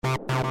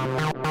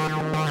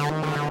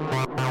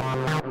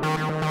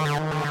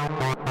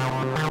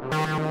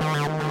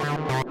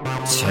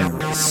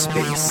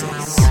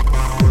TerraSpaces.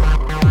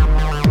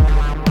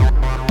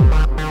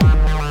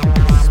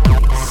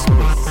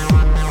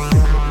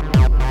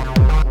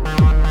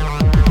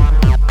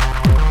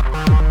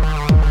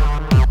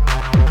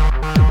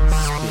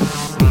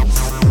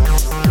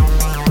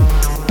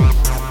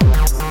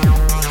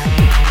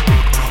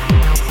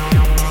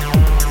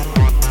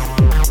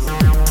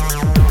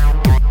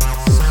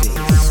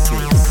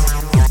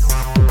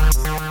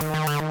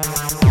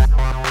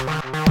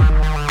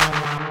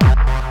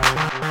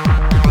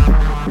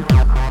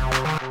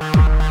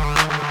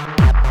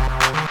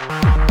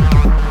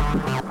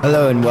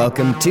 Hello and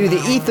welcome to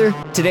The Ether.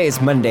 Today is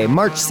Monday,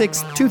 March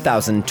 6th,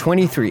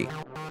 2023.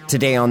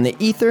 Today on The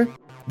Ether,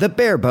 the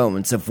bare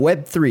bones of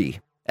Web3,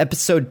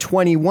 episode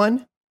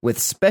 21, with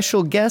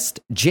special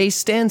guest Jay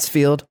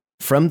Stansfield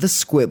from the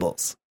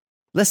Squibbles.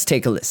 Let's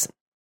take a listen.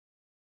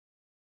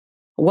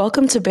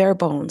 Welcome to Bare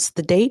Bones.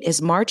 The date is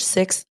March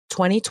 6th,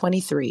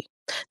 2023.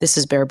 This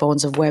is Bare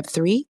Bones of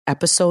Web3,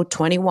 episode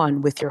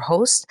 21, with your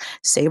host,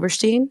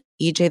 Saberstein,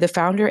 EJ the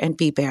founder, and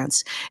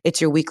B-Bands. It's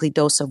your weekly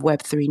dose of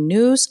Web3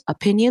 news,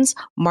 opinions,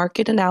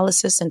 market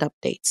analysis, and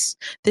updates.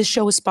 This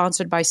show is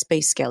sponsored by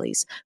Space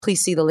Skellies.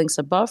 Please see the links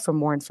above for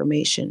more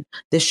information.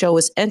 This show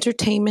is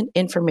entertainment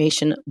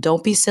information.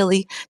 Don't be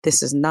silly.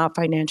 This is not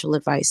financial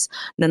advice.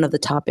 None of the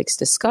topics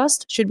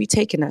discussed should be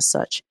taken as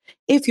such.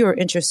 If you are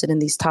interested in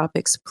these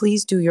topics,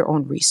 please do your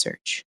own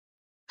research.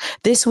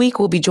 This week,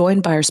 we'll be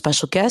joined by our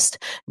special guest,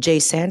 Jay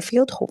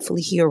Stansfield.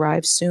 Hopefully, he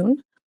arrives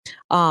soon.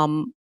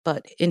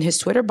 But in his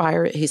Twitter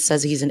bio, he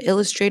says he's an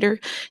illustrator,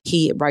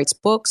 he writes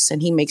books, and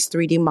he makes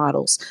 3D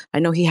models. I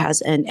know he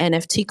has an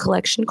NFT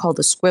collection called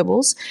the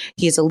Squibbles.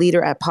 He is a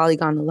leader at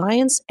Polygon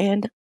Alliance,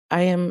 and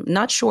I am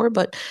not sure,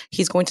 but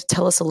he's going to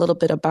tell us a little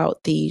bit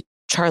about the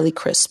Charlie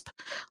Crisp,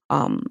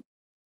 some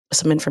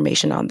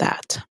information on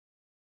that.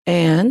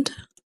 And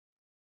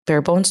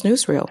Bare Bones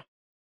Newsreel,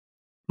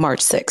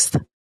 March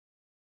 6th.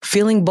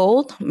 Feeling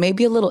bold?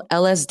 Maybe a little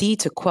LSD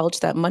to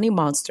quelch that money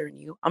monster in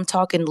you. I'm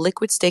talking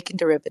liquid staking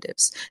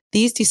derivatives.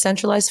 These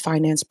decentralized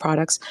finance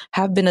products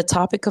have been a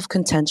topic of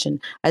contention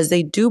as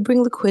they do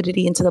bring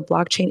liquidity into the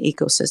blockchain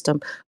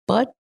ecosystem,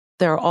 but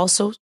there are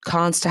also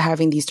cons to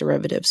having these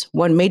derivatives.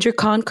 One major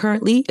con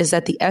currently is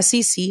that the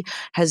SEC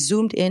has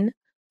zoomed in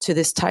to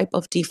this type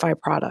of DeFi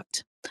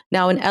product.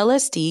 Now, an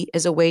LSD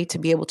is a way to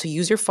be able to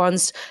use your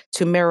funds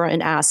to mirror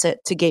an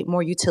asset to get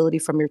more utility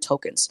from your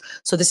tokens.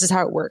 So this is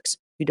how it works.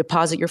 You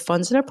deposit your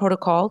funds in a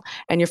protocol,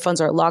 and your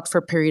funds are locked for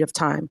a period of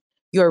time.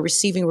 You are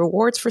receiving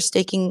rewards for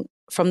staking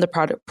from the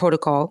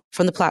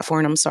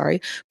platform,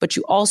 but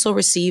you also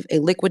receive a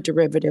liquid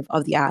derivative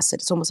of the asset.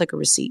 It's almost like a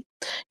receipt.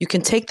 You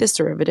can take this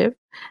derivative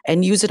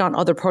and use it on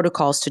other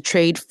protocols to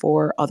trade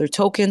for other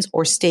tokens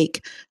or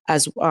stake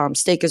as well,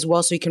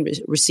 so you can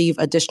receive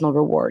additional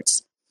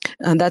rewards.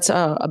 And that's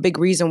a big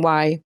reason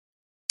why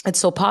it's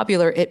so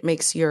popular. It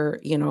makes your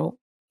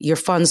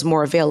funds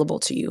more available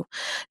to you.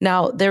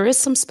 Now, there is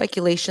some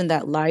speculation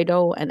that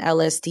Lido and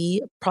LSD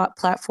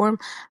platform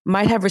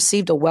might have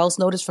received a Wells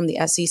notice from the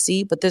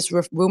SEC, but this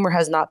rumor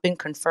has not been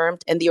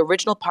confirmed. And the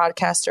original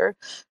podcaster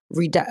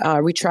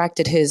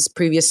retracted his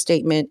previous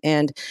statement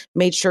and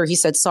made sure he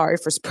said sorry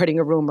for spreading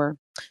a rumor.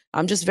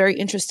 I'm just very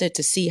interested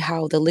to see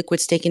how the liquid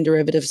staking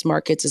derivatives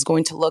markets is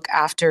going to look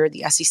after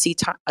the SEC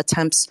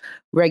attempts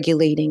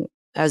regulating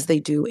as they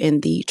do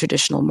in the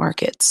traditional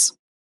markets.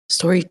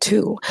 Story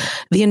 2.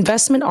 The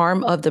investment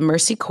arm of the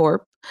Mercy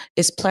Corp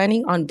is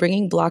planning on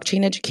bringing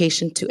blockchain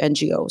education to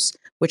NGOs,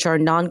 which are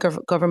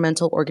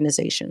non-governmental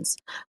organizations.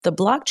 The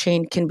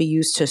blockchain can be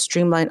used to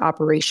streamline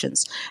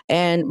operations,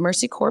 and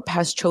Mercy Corp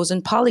has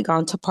chosen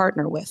Polygon to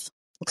partner with.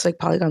 Looks like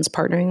Polygon's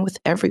partnering with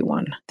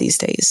everyone these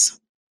days.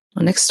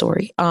 Next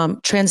story.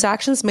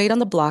 Transactions made on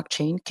the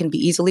blockchain can be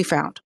easily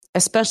found,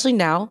 especially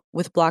now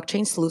with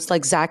blockchain sleuths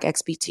like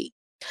ZachXBT,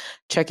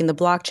 checking the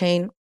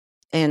blockchain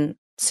and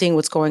seeing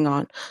what's going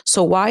on.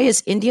 So why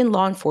is Indian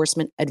law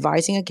enforcement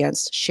advising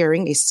against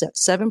sharing a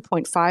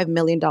 $7.5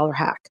 million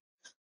hack?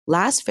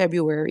 Last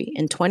February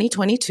in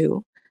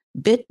 2022,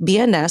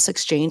 BNS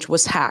exchange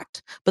was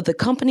hacked, but the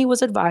company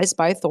was advised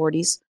by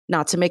authorities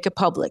not to make it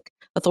public.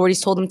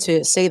 Authorities told them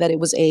to say that it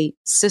was a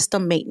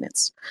system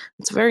maintenance.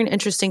 It's a very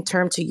interesting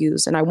term to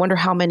use, and I wonder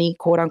how many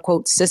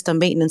quote-unquote system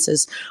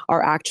maintenances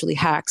are actually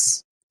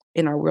hacks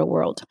in our real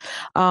world.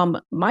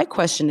 My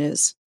question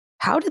is,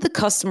 how did the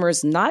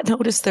customers not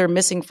notice their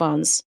missing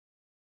funds?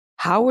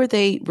 How were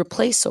they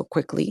replaced so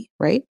quickly,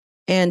 right?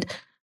 And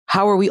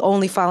how are we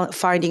only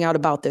finding out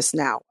about this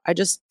now? I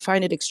just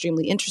find it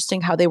extremely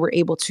interesting how they were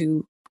able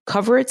to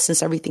cover it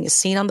since everything is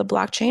seen on the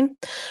blockchain.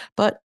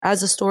 But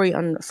as the story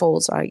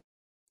unfolds,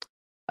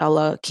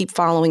 I'll keep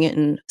following it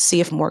and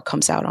see if more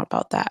comes out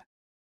about that.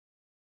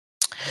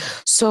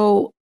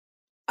 So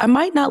I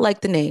might not like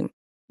the name,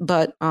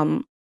 but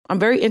I'm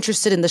very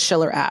interested in the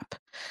Schiller app.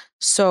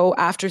 So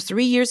after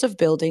 3 years of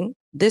building,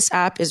 this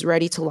app is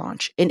ready to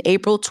launch in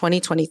April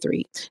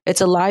 2023.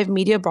 It's a live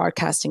media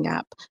broadcasting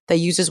app that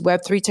uses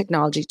Web3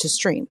 technology to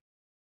stream.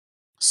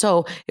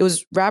 So it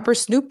was rapper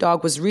Snoop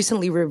Dogg was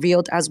recently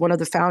revealed as one of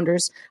the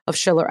founders of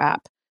Schiller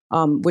app,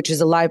 which is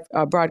a live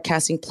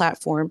broadcasting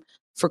platform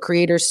for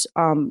creators.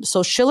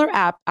 So Schiller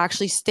app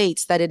actually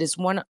states that it is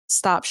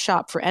one-stop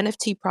shop for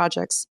NFT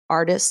projects,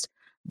 artists,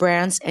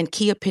 brands, and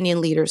key opinion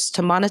leaders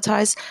to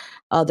monetize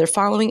their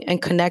following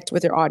and connect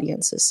with their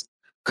audiences.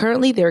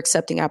 Currently, they're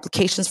accepting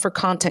applications for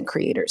content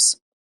creators.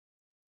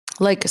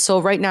 Like, so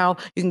right now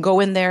you can go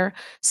in there,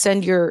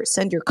 send your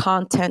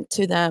content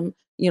to them,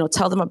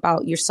 tell them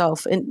about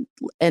yourself, and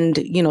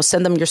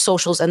send them your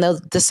socials, and they'll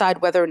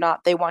decide whether or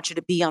not they want you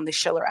to be on the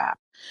Schiller app.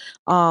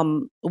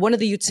 One of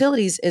the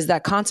utilities is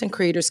that content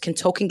creators can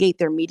token gate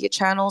their media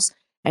channels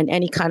and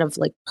any kind of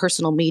like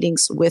personal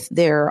meetings with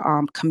their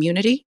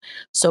community.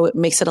 So it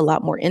makes it a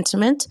lot more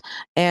intimate.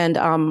 And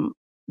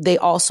they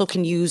also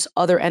can use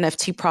other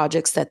NFT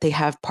projects that they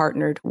have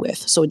partnered with.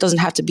 So it doesn't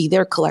have to be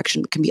their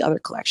collection, it can be other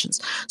collections.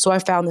 So I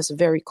found this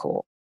very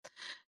cool.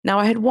 Now,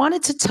 I had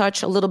wanted to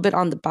touch a little bit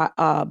on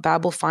the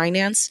Babel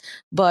Finance,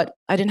 but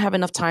I didn't have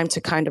enough time to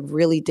kind of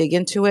really dig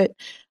into it.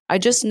 I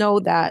just know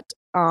that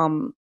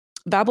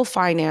Babel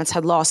Finance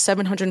had lost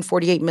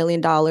 $748 million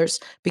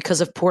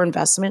because of poor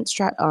investment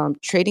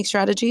trading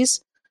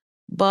strategies.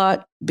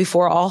 But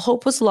before all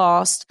hope was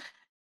lost,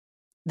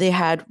 they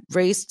had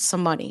raised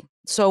some money.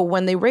 So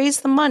when they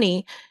raised the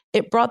money,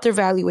 it brought their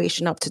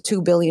valuation up to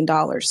 $2 billion.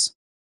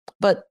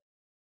 But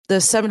the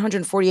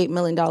 $748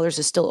 million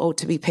is still owed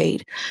to be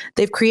paid.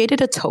 They've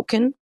created a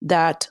token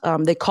that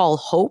they call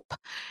Hope,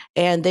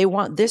 and they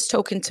want this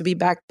token to be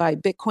backed by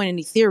Bitcoin and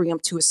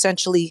Ethereum to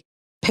essentially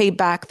pay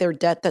back their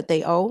debt that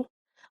they owe.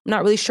 I'm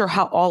not really sure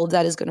how all of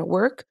that is going to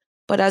work,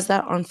 but as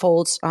that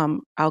unfolds,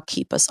 I'll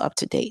keep us up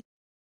to date.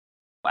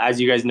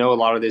 As you guys know, a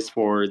lot of this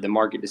for the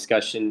market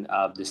discussion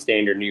of the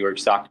standard New York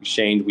Stock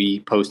Exchange, we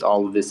post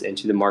all of this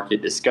into the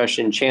market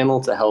discussion channel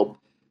to help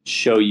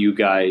show you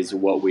guys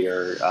what we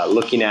are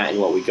looking at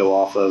and what we go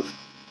off of.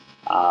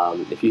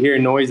 If you hear a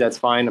noise, that's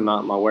fine. I'm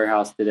out in my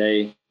warehouse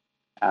today.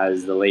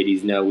 As the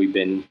ladies know, we've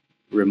been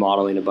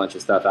remodeling a bunch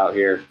of stuff out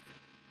here.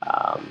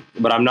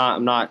 But I'm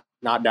not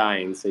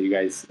dying, so you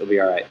guys will be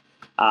all right.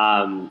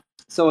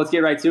 So let's get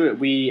right to it.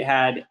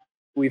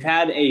 We've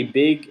had a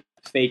big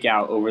fake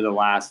out over the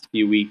last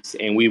few weeks,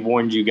 and we've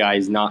warned you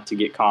guys not to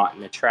get caught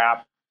in a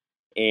trap.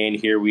 And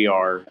here we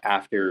are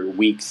after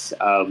weeks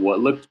of what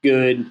looked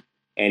good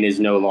and is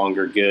no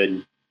longer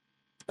good.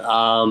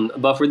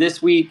 But for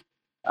this week,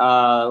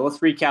 let's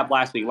recap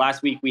last week.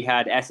 Last week we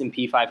had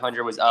S&P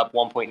 500 was up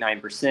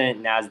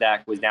 1.9%.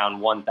 Nasdaq was down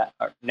up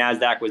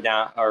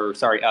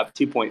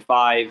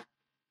 2.5,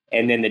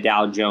 and then the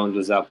Dow Jones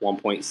was up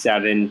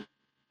 1.7,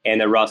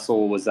 and the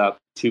Russell was up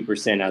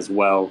 2% as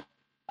well.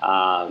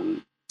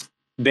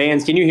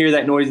 Vans, can you hear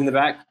that noise in the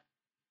back?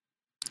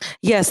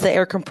 Yes, the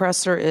air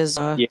compressor is.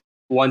 Yeah,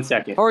 1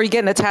 second. Or are you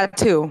getting a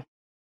tattoo?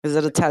 Is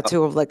it a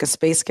tattoo of like a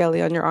space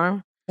skelly on your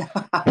arm?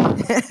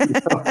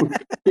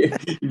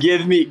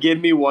 Give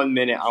me 1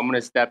 minute. I'm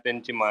gonna step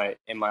into my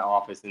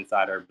office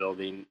inside our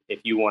building. If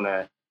you want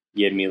to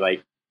give me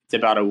it's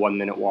about a 1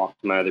 minute walk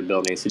to my other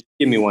building. So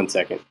give me 1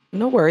 second.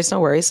 No worries.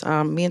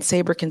 Me and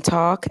Saber can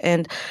talk,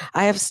 and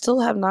I still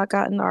have not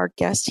gotten our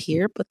guest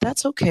here, but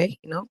that's okay.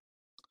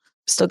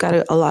 Still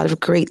got a lot of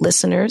great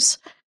listeners.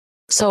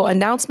 So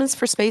announcements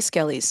for Space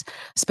Skellies.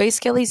 Space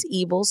Skellies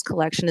Evils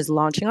collection is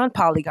launching on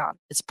Polygon.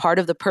 It's part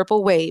of the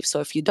Purple Wave. So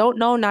if you don't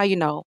know, now you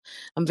know.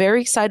 I'm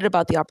very excited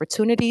about the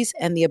opportunities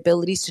and the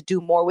abilities to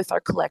do more with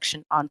our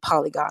collection on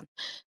Polygon.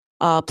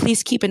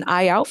 Please keep an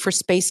eye out for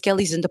Space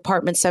Skellies in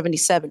Department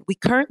 77. We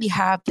currently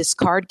have this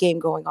card game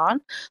going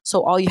on.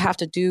 So all you have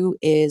to do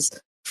is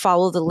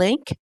follow the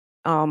link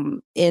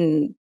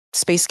in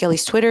Space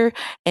Skelly's Twitter,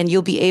 and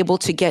you'll be able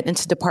to get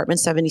into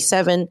Department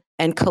 77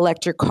 and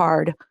collect your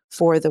card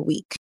for the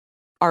week.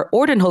 Our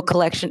ordinal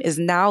collection is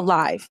now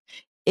live.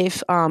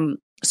 If you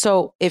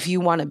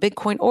want a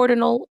Bitcoin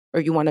ordinal,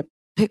 or you want to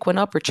pick one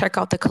up or check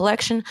out the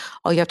collection,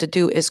 all you have to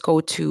do is go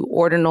to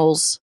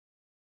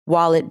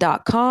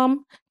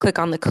ordinalswallet.com, click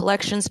on the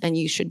collections, and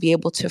you should be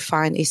able to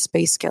find a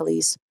Space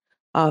Skellies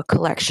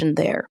collection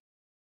there.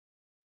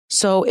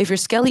 So if your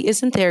Skelly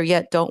isn't there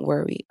yet, don't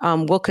worry.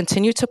 We'll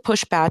continue to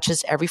push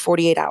batches every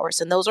 48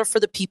 hours. And those are for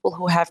the people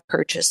who have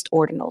purchased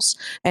ordinals.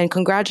 And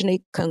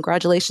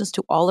congratulations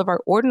to all of our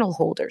ordinal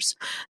holders.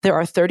 There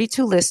are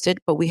 32 listed,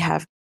 but we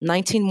have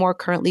 19 more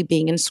currently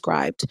being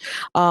inscribed.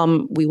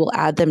 We will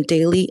add them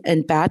daily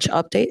and batch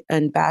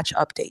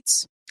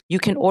updates. You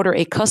can order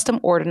a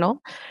custom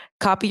ordinal,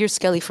 copy your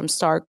Skelly from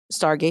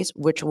Stargaze,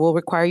 which will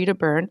require you to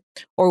burn,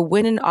 or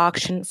win an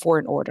auction for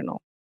an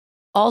ordinal.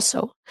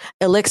 Also,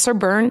 Elixir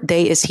Burn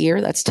Day is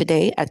here. That's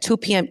today at 2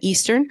 p.m.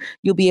 Eastern.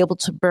 You'll be able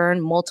to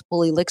burn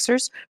multiple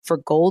elixirs for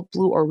gold,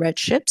 blue, or red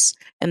ships,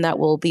 and that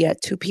will be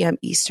at 2 p.m.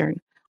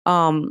 Eastern.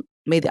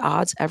 May the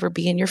odds ever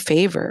be in your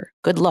favor.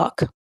 Good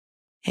luck.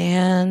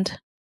 And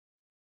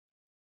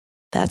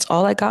that's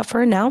all I got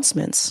for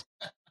announcements.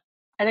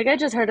 I think I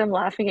just heard him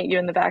laughing at you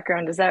in the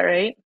background. Is that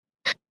right?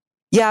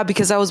 Yeah,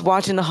 because I was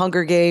watching the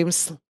Hunger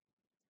Games.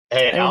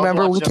 Hey, I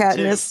remember when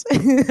Katniss.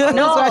 I was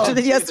watching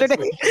it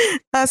yesterday,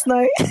 last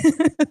night.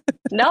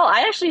 No, I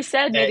actually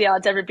said may Hey, the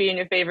odds ever be in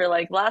your favor.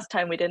 Like last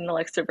time we did an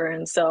Alexa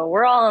burn, so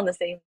we're all on the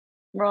same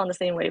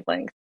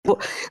wavelength. Well,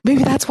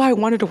 maybe that's why I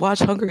wanted to watch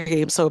Hunger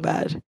Games so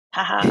bad.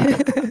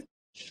 Haha.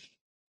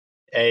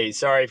 hey,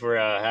 sorry for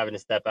having to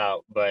step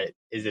out, but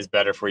is this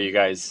better for you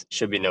guys?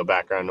 Should be no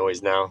background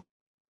noise now.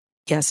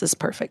 Yes, it's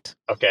perfect.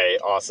 Okay,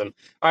 awesome.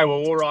 All right,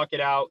 well, we'll rock it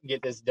out,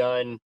 get this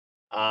done.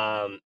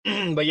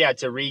 But yeah,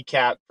 to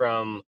recap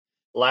from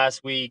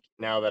last week,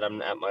 now that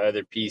I'm at my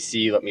other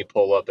PC, let me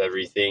pull up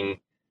everything,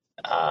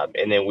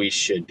 and then we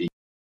should be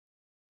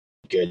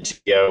good to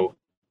go.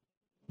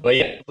 But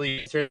yeah,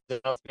 please hear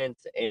the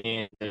announcements,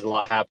 and there's a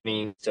lot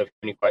happening. So if you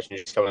have any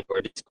questions, just come into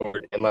our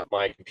Discord and let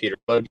my computer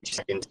load in 2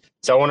 seconds.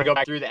 So I want to go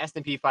back through the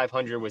S&P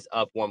 500 was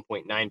up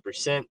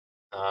 1.9%.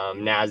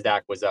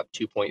 NASDAQ was up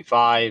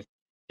 2.5%.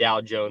 Dow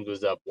Jones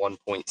was up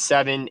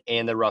 1.7%,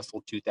 and the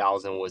Russell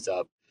 2000 was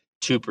up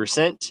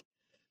 2%.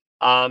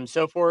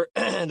 So for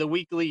the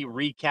weekly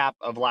recap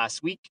of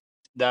last week,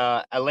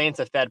 the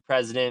Atlanta Fed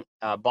President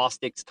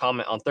Bostic's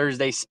comment on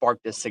Thursday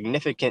sparked a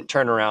significant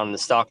turnaround in the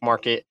stock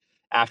market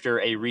after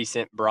a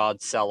recent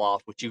broad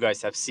sell-off, which you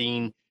guys have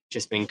seen,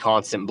 just been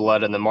constant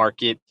blood in the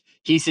market.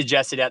 He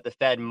suggested that the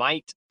Fed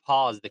might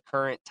pause the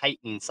current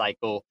tightening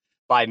cycle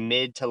by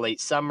mid to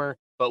late summer,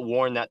 but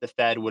warned that the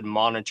Fed would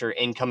monitor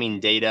incoming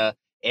data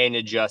and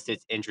adjust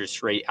its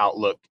interest rate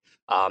outlook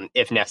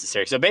if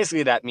necessary. So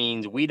basically, that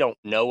means we don't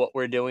know what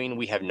we're doing.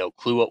 We have no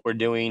clue what we're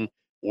doing.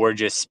 We're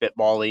just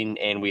spitballing,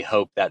 and we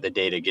hope that the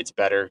data gets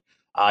better.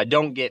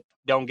 Don't get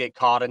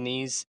caught in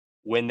these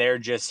when they're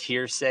just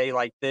hearsay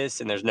like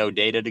this and there's no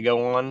data to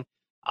go on.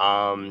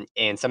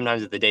 And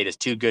sometimes if the data is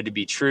too good to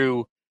be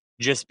true,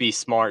 just be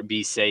smart,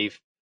 be safe,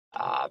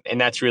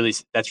 and that's really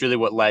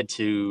what led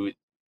to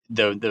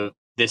the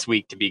this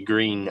week to be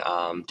green,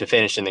 to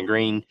finish in the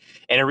green.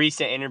 In a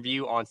recent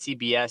interview on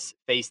CBS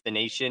Face the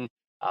Nation,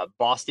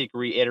 Bostic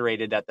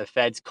reiterated that the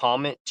Fed's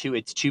comment to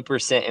its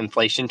 2%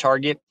 inflation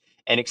target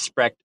and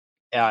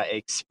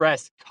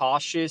expressed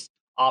cautious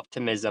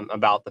optimism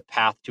about the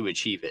path to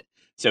achieve it.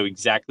 So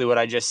exactly what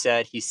I just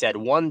said. He said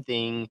one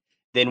thing,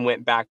 then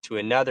went back to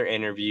another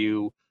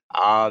interview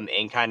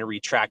and kind of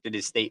retracted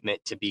his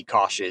statement to be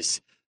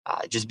cautious.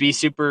 Just be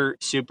super,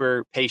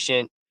 super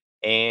patient.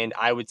 And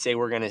I would say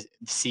we're going to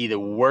see the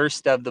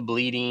worst of the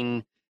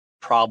bleeding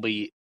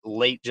probably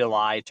late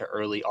July to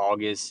early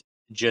August.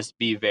 Just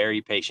be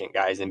very patient,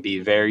 guys, and be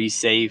very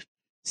safe.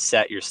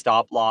 Set your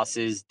stop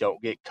losses.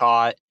 Don't get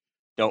caught.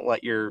 Don't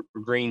let your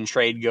green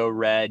trade go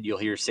red. You'll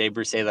hear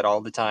Saber say that all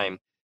the time.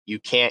 You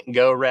can't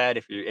go red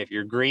if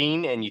you're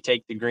green and you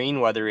take the green,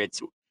 whether it's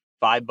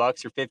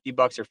 $5 or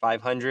 $50 or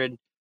 500.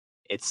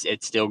 It's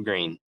still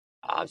green.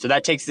 So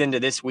that takes us into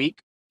this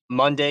week,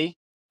 Monday.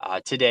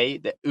 Today,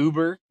 the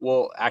Uber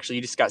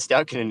you just got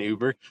stuck in an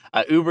Uber.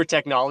 Uber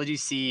Technology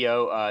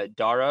CEO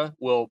Dara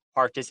will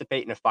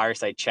participate in a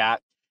fireside chat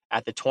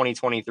at the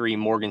 2023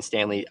 Morgan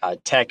Stanley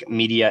Tech,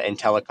 Media, and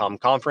Telecom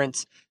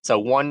Conference.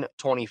 So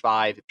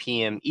 1:25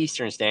 p.m.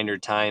 Eastern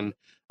Standard Time,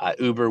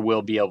 Uber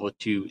will be able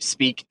to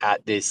speak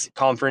at this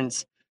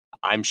conference.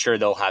 I'm sure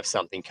they'll have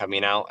something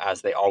coming out,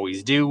 as they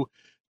always do.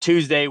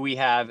 Tuesday, we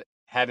have,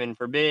 heaven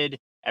forbid,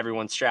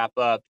 everyone strap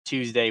up.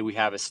 Tuesday, we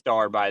have a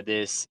star by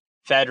this.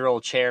 Federal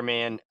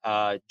Chairman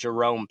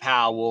Jerome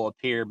Powell will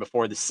appear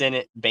before the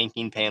Senate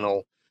banking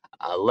panel,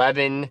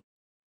 11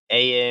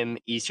 a.m.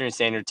 Eastern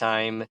Standard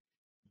Time.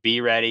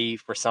 Be ready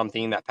for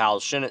something that Powell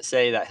shouldn't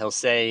say that he'll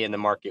say, and the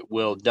market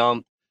will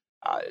dump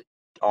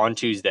on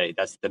Tuesday.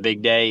 That's the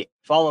big day,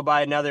 followed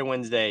by another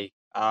Wednesday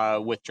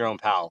with Jerome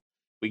Powell.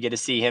 We get to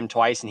see him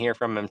twice and hear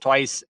from him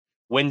twice.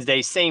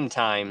 Wednesday, same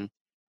time,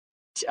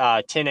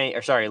 10 a.m.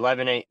 or sorry,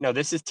 11 a.m. No,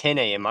 this is 10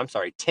 a.m. I'm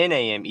sorry, 10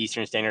 a.m.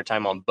 Eastern Standard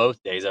Time on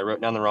both days. I wrote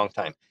down the wrong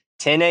time.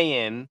 10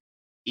 a.m.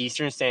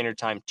 Eastern Standard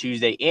Time,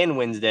 Tuesday and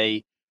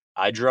Wednesday.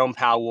 Jerome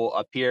Powell will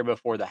appear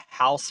before the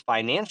House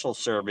Financial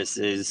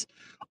Services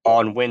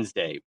on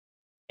Wednesday.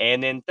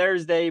 And then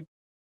Thursday,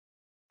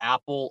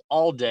 Apple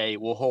all day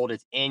will hold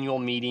its annual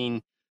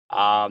meeting.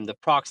 The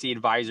proxy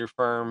advisor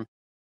firm,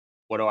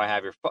 what do I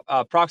have here?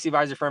 Proxy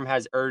advisor firm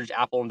has urged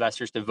Apple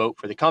investors to vote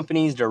for the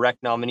company's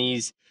direct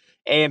nominees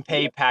and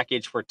pay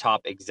package for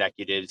top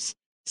executives,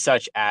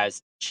 such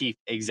as Chief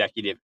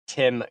Executive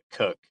Tim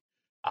Cook.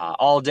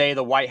 All day,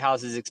 the White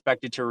House is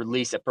expected to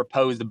release a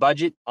proposed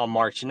budget on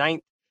March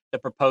 9th. The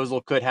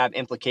proposal could have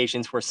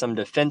implications for some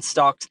defense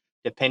stocks,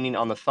 depending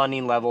on the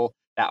funding level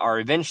that are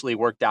eventually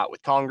worked out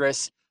with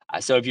Congress.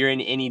 So if you're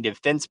in any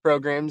defense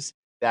programs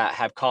that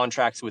have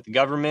contracts with the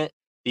government,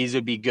 these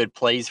would be good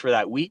plays for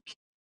that week.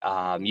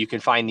 You can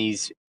find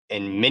these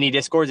in many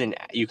Discords, and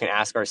you can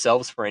ask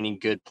ourselves for any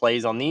good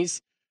plays on these.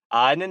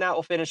 And then that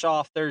will finish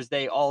off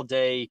Thursday all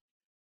day.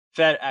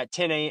 Fed at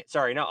 10 a.m.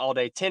 Sorry, not all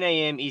day. 10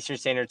 a.m. Eastern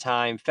Standard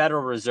Time.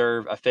 Federal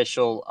Reserve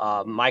official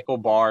Michael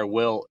Barr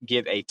will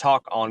give a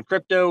talk on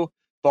crypto.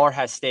 Barr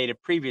has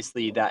stated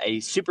previously that a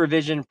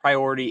supervision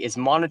priority is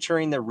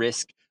monitoring the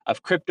risk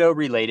of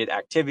crypto-related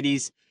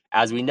activities.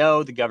 As we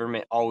know, the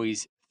government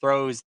always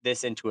throws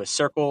this into a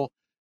circle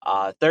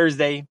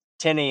Thursday,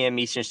 10 a.m.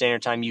 Eastern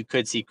Standard Time, you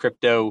could see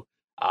crypto.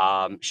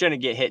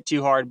 Shouldn't get hit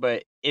too hard,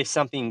 but if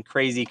something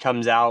crazy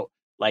comes out,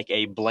 like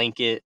a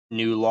blanket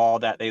new law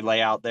that they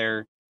lay out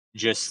there,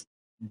 just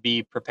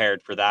be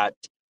prepared for that.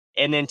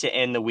 And then to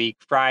end the week,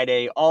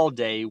 Friday, all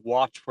day,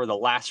 watch for the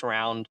last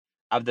round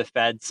of the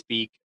Fed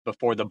speak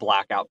before the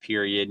blackout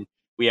period.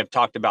 We have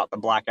talked about the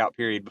blackout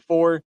period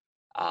before.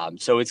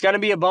 So it's going to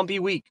be a bumpy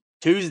week.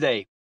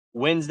 Tuesday,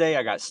 Wednesday,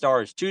 I got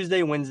stars.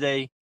 Tuesday,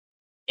 Wednesday,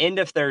 end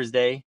of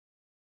Thursday,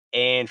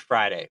 and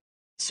Friday.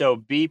 So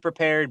be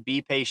prepared,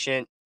 be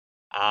patient.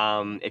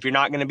 If you're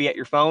not going to be at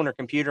your phone or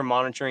computer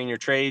monitoring your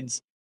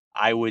trades,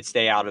 I would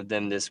stay out of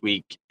them this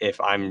week if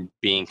I'm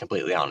being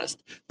completely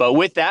honest. But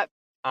with that,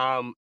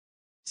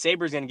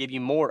 Saber is going to give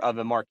you more of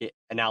a market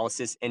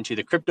analysis into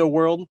the crypto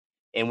world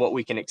and what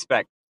we can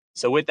expect.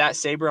 So with that,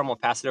 Saber, I'm going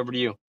to pass it over to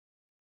you.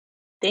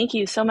 Thank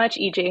you so much,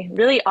 EJ.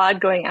 Really odd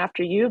going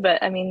after you,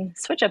 but I mean,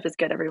 switch up is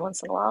good every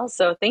once in a while.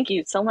 So thank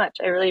you so much.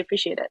 I really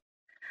appreciate it.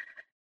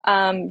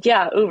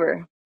 Yeah,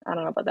 Uber. I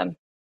don't know about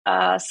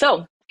them.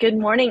 So good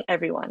morning,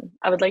 everyone.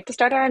 I would like to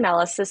start our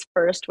analysis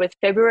first with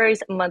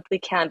February's monthly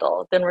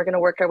candle. Then we're going to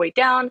work our way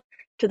down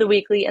to the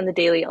weekly and the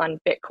daily on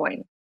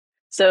Bitcoin.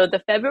 So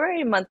the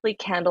February monthly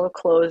candle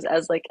closed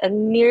as like a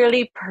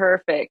nearly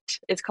perfect,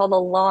 it's called a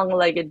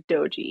long-legged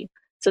doji.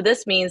 So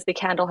this means the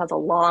candle has a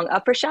long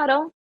upper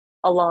shadow,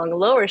 a long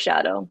lower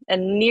shadow,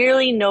 and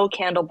nearly no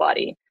candle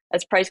body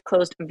as price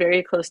closed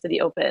very close to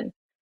the open.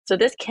 So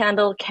this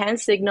candle can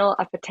signal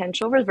a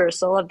potential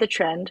reversal of the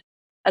trend,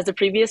 as the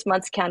previous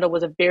month's candle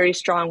was a very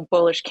strong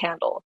bullish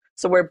candle,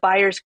 so where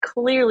buyers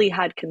clearly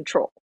had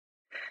control.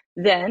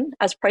 Then,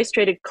 as price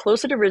traded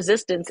closer to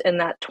resistance in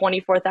that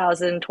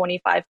 24,000,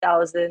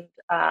 25,000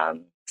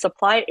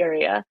 supply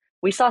area,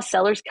 we saw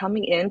sellers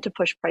coming in to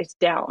push price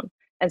down,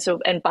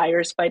 and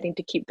buyers fighting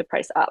to keep the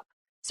price up.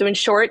 So in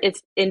short,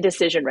 it's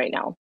indecision right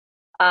now.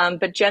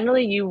 But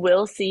generally, you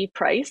will see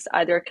price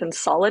either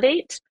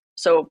consolidate,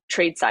 so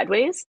trade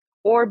sideways,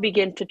 or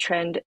begin to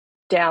trend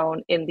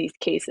down in these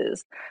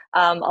cases.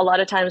 A lot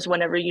of times,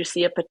 whenever you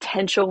see a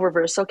potential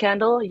reversal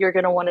candle, you're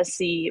going to want to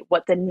see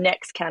what the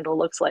next candle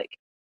looks like.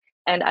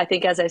 And I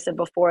think, as I said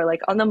before,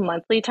 like on the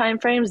monthly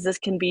timeframes, this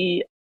can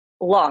be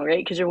long, right?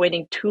 Because you're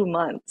waiting 2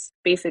 months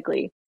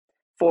basically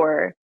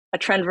for a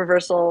trend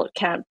reversal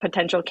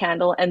potential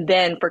candle and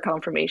then for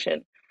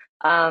confirmation.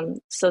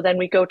 So then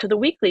we go to the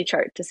weekly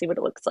chart to see what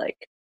it looks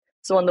like.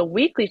 So on the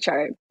weekly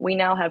chart, we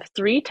now have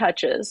 3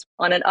 touches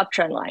on an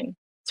uptrend line.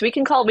 So we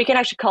can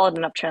actually call it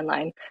an uptrend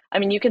line. I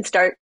mean, you can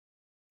start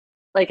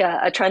like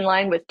a trend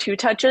line with 2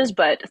 touches,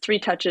 but 3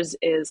 touches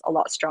is a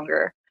lot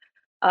stronger.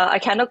 A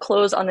candle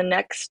close on the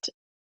next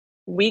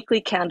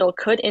weekly candle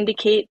could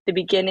indicate the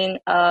beginning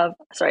of,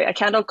 a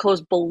candle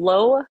close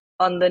below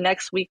on the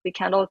next weekly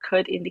candle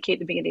could indicate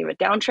the beginning of a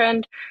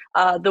downtrend.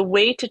 The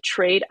way to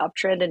trade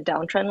uptrend and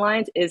downtrend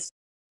lines is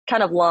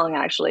kind of long,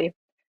 actually.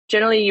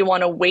 Generally, you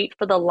want to wait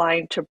for the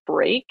line to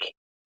break.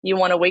 You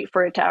want to wait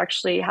for it to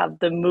actually have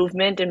the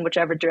movement in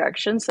whichever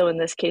direction. So in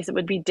this case, it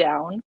would be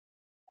down,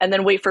 and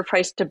then wait for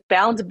price to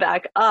bounce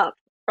back up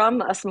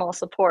from a small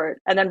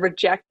support and then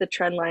reject the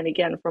trend line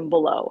again from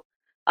below.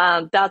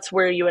 That's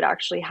where you would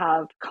actually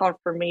have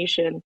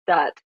confirmation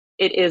that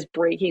it is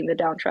breaking the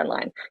downtrend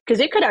line, because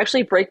it could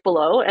actually break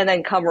below and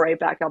then come right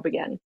back up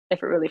again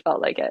if it really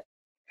felt like it.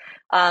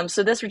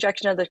 So this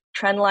rejection of the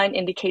trend line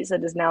indicates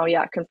that it is now,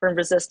 confirmed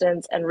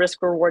resistance, and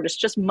risk reward is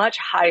just much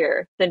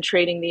higher than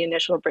trading the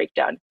initial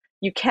breakdown.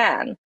 You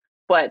can,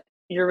 but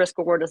your risk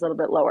reward is a little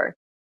bit lower.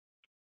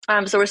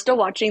 So we're still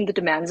watching the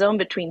demand zone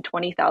between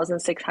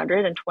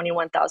 20,600 and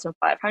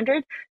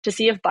 21,500 to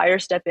see if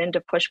buyers step in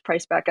to push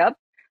price back up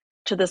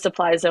to the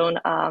supply zone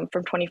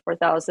from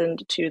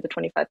 24,000 to the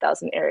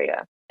 25,000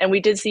 area. And we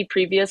did see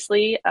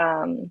previously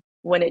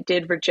when it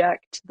did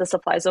reject the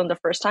supply zone the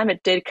first time,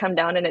 it did come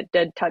down and it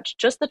did touch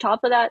just the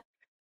top of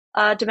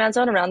that demand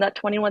zone around that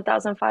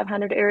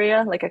 21,500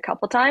 area like a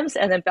couple times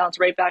and then bounce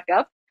right back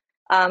up.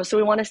 So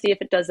we want to see if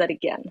it does that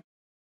again.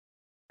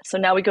 So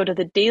now we go to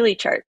the daily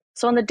chart.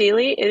 So on the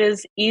daily, it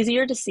is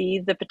easier to see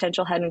the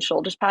potential head and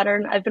shoulders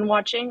pattern I've been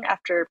watching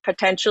after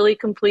potentially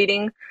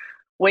completing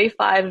wave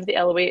 5 of the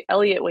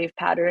Elliott wave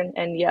pattern.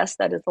 And yes,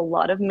 that is a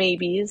lot of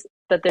maybes,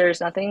 but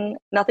there's nothing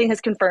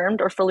has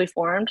confirmed or fully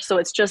formed. So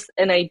it's just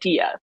an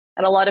idea.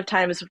 And a lot of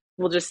times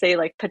we'll just say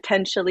like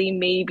potentially,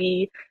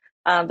 maybe,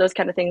 those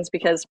kind of things,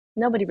 because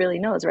nobody really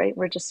knows, right?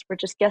 We're just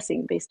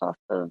guessing based off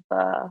of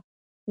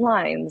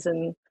lines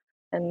and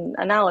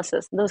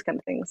analysis and those kind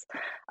of things.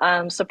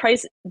 So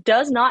price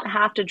does not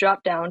have to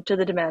drop down to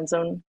the demand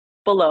zone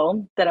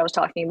below that I was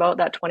talking about,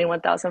 that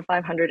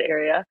 21,500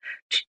 area,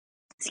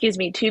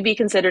 to be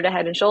considered a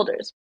head and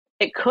shoulders.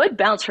 It could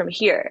bounce from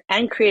here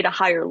and create a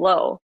higher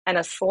low and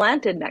a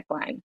slanted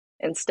neckline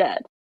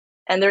instead.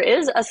 And there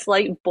is a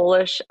slight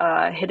bullish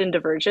hidden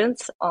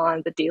divergence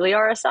on the daily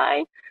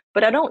RSI,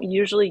 but I don't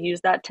usually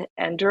use that to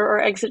enter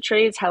or exit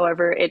trades.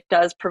 However, it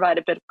does provide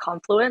a bit of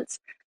confluence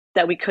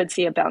that we could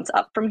see a bounce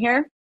up from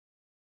here.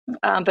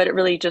 But it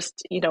really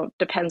just,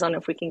 depends on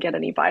if we can get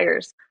any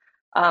buyers.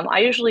 I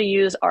usually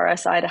use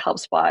RSI to help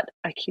spot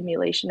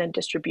accumulation and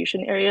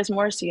distribution areas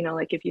more. So,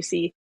 like if you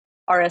see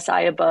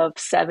RSI above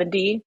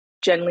 70,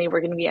 generally we're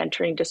going to be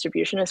entering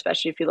distribution,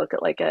 especially if you look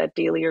at like a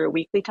daily or a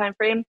weekly time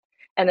frame.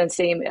 And then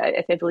same,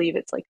 I believe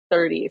it's like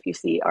 30. If you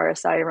see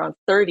RSI around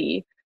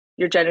 30,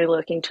 you're generally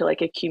looking to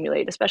like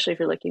accumulate, especially if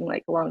you're looking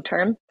like long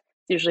term.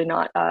 It's usually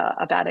not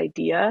a bad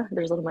idea.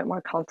 There's a little bit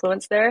more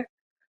confluence there.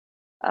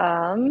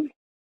 Sorry,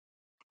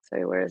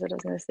 where is it? I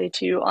was going to say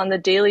too, on the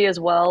daily as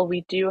well,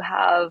 we do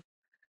have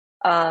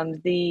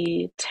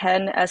the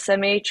 10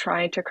 SMA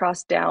trying to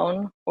cross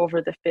down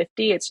over the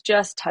 50. It's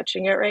just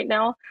touching it right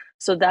now.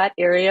 So that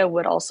area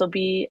would also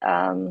be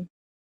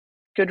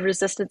good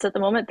resistance at the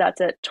moment. That's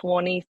at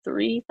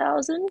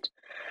 23,000.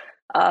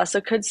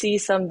 So could see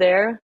some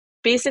there.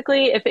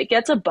 Basically, if it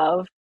gets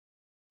above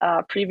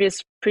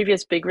previous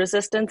big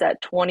resistance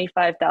at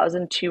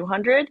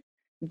 25,200,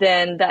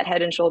 then that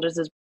head and shoulders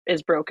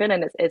is broken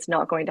and it's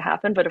not going to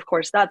happen. But of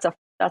course, that's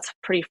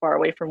pretty far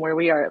away from where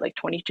we are at like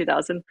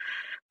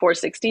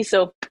 22,460.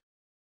 So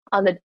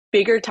on the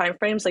bigger time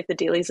frames, like the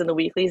dailies and the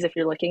weeklies, if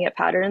you're looking at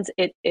patterns,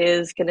 it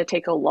is going to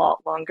take a lot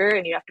longer,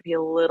 and you have to be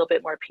a little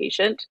bit more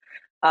patient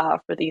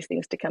for these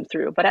things to come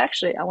through. But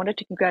actually, I wanted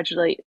to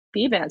congratulate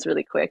B-Bands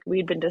really quick.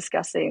 We'd been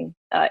discussing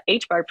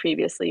H-bar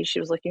previously. She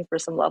was looking for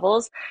some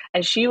levels,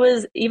 and she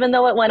was, even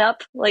though it went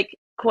up like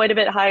quite a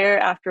bit higher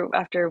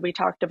after we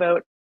talked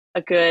about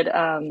a good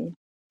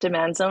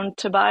demand zone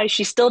to buy,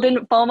 she still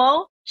didn't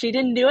FOMO. She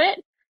didn't do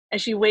it,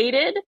 and she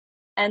waited,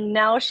 and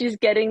now she's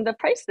getting the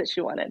price that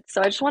she wanted.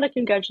 So I just want to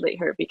congratulate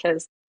her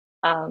because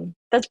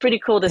that's pretty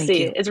cool to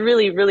see. It's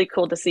really, really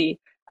cool to see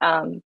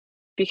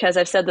because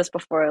I've said this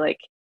before, like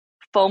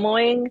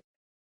FOMOing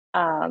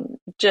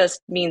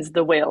just means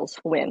the whales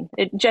win.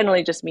 It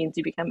generally just means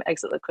you become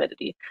exit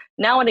liquidity.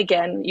 Now and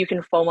again, you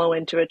can FOMO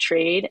into a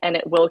trade and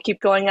it will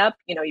keep going up.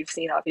 You've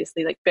seen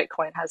obviously like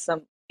Bitcoin has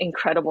some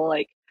incredible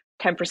like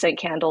 10%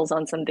 candles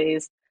on some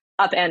days,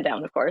 up and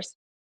down, of course.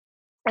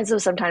 And so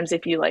sometimes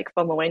if you like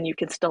FOMO in, you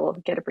can still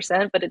get a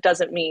percent, but it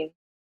doesn't mean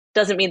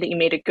that you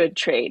made a good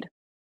trade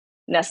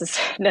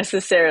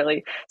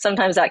necessarily.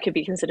 Sometimes that could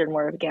be considered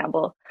more of a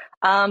gamble.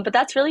 But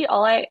that's really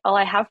all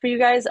I have for you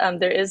guys.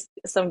 There is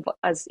some,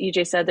 as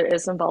EJ said, there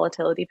is some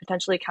volatility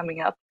potentially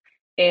coming up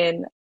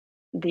in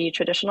the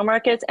traditional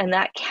markets, and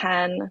that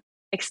can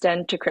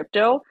extend to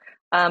crypto.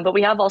 But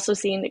we have also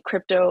seen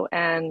crypto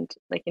and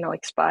like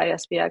SPY,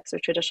 SPX, or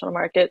traditional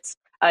markets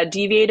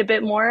deviate a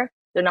bit more.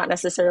 They're not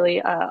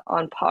necessarily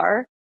on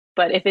par,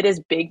 but if it is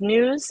big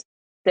news,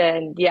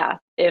 then yeah,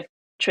 if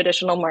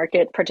traditional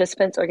market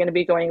participants are going to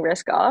be going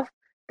risk off,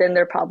 then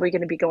they're probably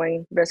going to be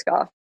going risk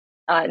off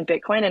in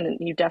Bitcoin. And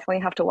you definitely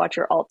have to watch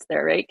your alts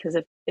there, right? Because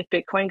if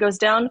Bitcoin goes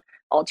down,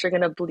 alts are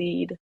going to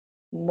bleed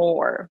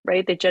more,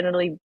 right? They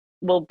generally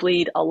will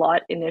bleed a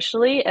lot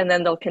initially, and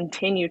then they'll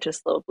continue to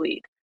slow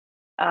bleed.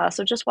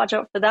 So just watch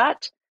out for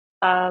that.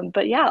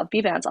 But yeah,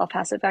 B-Bands, I'll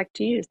pass it back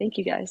to you. Thank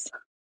you, guys.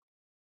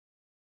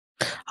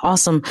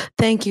 Awesome.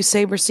 Thank you,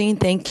 Saberstein.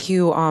 Thank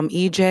you,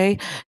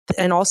 EJ.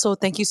 And also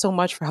thank you so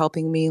much for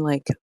helping me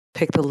like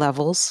pick the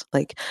levels.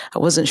 Like I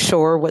wasn't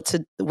sure what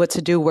to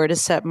do, where to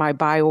set my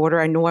buy order.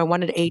 I knew I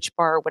wanted H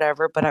bar or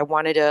whatever, but I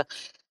wanted to,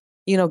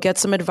 get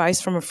some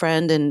advice from a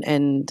friend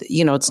and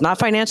it's not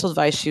financial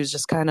advice. She was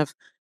just kind of,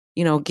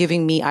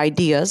 giving me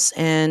ideas,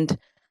 and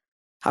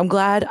I'm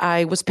glad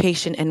I was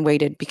patient and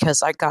waited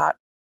because I got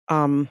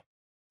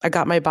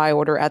my buy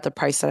order at the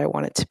price that I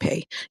wanted to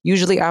pay.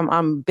 Usually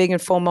I'm big in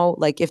FOMO.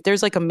 Like if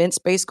there's like a mint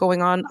space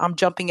going on, I'm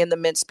jumping in the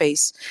mint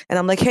space and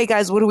I'm like, hey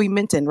guys, what are we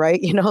minting?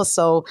 Right.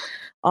 So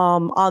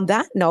on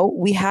that note,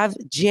 we have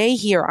Jay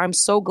here. I'm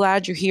so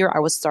glad you're here. I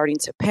was starting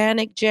to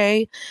panic,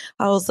 Jay.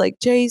 I was like,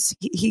 Jay's,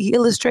 he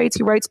illustrates,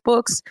 he writes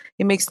books,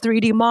 he makes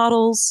 3D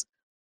models.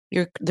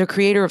 You're the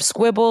creator of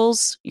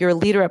Squibbles. You're a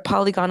leader at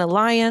Polygon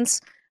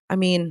Alliance. I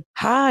mean,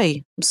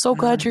 hi, I'm so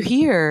glad you're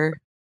here.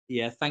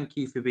 Yeah, thank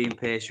you for being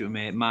patient with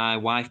me. My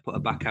wife put her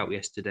back out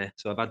yesterday,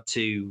 so I've had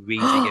to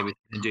rejig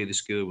everything and do the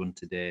school run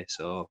today.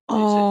 So,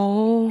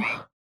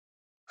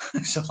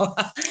 so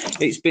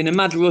it's been a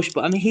mad rush,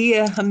 but I'm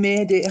here. I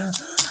made it.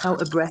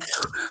 Out of breath.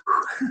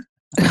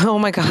 Oh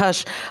my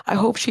gosh. I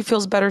hope she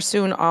feels better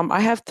soon.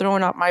 I have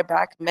thrown up my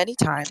back many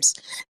times,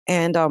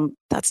 and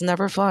that's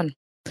never fun.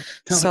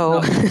 So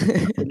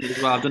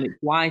I've done it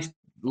twice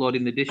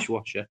loading the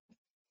dishwasher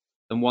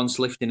and once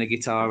lifting a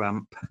guitar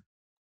amp.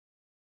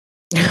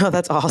 Oh,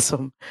 that's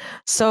awesome.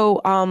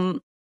 So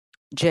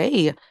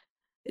Jay,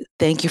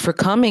 thank you for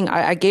coming.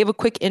 I gave a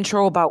quick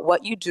intro about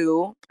what you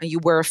do. You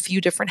wear a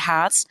few different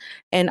hats,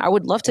 and I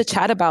would love to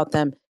chat about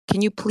them.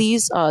 Can you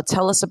please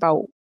tell us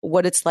about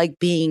what it's like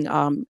being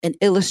an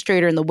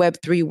illustrator in the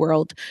Web3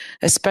 world,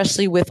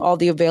 especially with all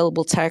the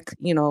available tech,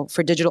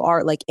 for digital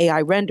art like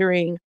AI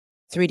rendering,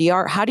 3D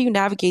art? How do you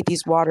navigate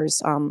these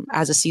waters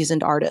as a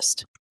seasoned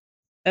artist?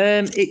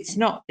 It's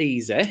not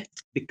easy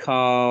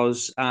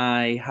because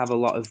I have a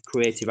lot of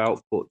creative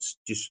outputs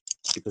just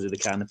because of the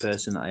kind of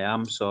person that I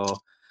am. So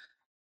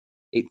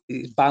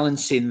it's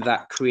balancing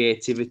that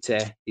creativity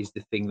is the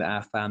thing that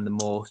I find the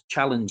most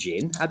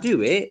challenging. I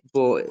do it,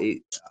 but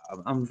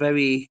I'm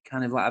very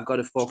kind of like, I've got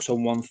to focus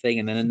on one thing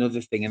and then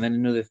another thing and then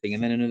another thing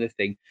and then another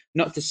thing.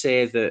 Not to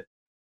say that,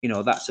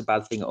 that's a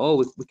bad thing at all.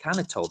 We're kind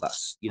of told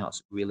that's,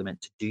 it's really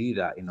meant to do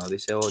that. They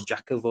say, oh,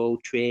 jack of all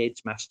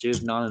trades, master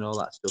of none and all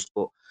that stuff.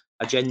 But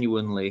I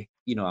genuinely,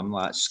 I'm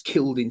like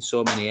skilled in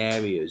so many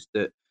areas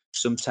that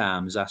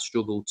sometimes I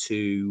struggle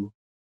for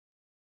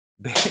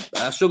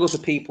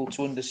people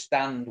to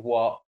understand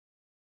what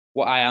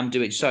I am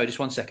doing. Sorry, just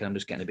 1 second. I'm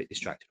just getting a bit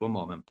distracted. One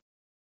moment.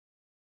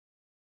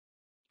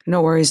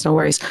 No worries.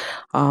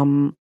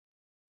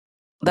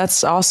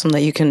 That's awesome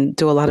that you can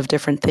do a lot of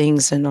different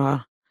things. And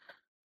oh,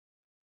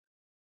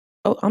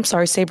 I'm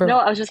sorry, Saber. No,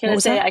 I was just going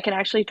to say, that? I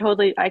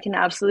can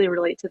absolutely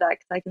relate to that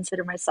because I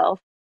consider myself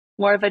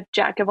more of a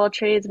jack of all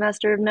trades,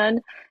 master of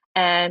none.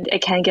 And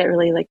it can get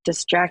really like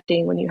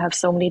distracting when you have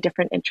so many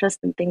different interests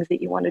and things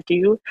that you want to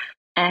do.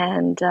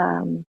 And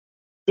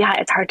yeah,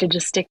 it's hard to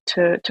just stick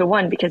to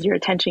one because your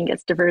attention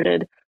gets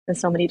diverted in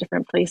so many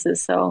different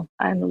places. So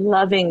I'm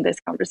loving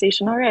this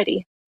conversation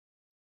already.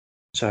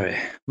 Sorry,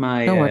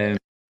 my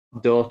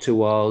daughter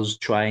was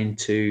trying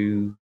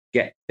to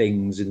get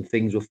things and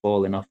things were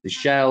falling off the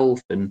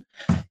shelf. And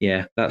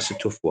yeah, that's a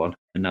tough one.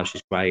 And now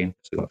she's crying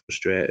because I got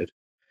frustrated.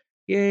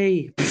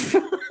 Yay.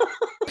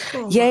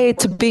 Yay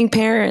to being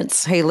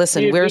parents. Hey,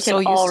 listen, Dude, we're so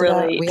used to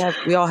relate.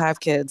 that. We all have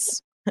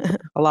kids.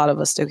 A lot of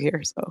us do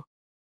here. So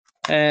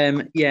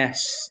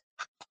yes.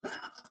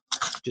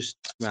 Just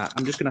right.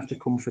 I'm just gonna have to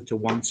comfort her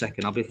 1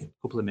 second. I'll be a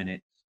couple of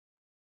minutes.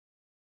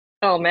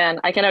 Oh man,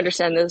 I can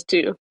understand this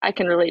too. I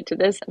can relate to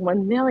this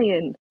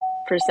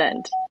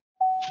 1,000,000%.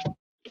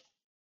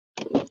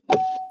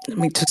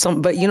 Me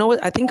too. But you know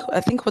what? I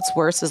think what's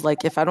worse is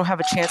like if I don't have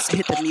a chance to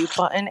hit the mute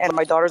button and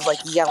my daughter's like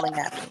yelling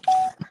at me,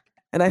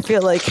 and I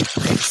feel like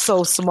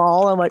so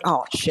small. I'm like,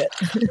 oh shit,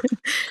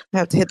 I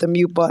have to hit the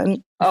mute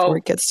button before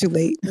it gets too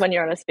late. When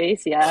you're on a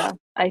space, yeah,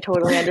 I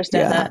totally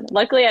understand that.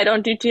 Luckily, I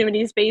don't do too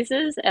many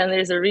spaces, and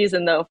there's a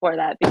reason though for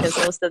that because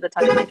most of the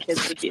time my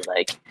kids would be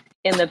like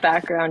in the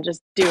background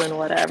just doing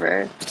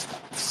whatever.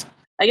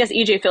 I guess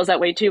EJ feels that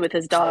way too with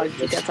his dog.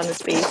 He gets on his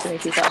space, and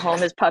if he's at home,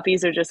 his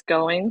puppies are just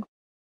going.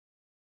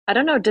 I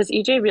don't know. Does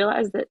EJ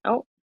realize that?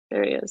 Oh,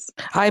 there he is.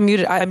 I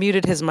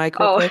muted his mic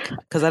real quick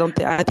because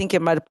I think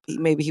it might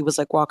maybe he was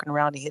like walking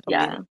around and hit him.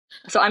 Yeah.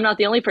 So I'm not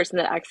the only person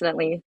that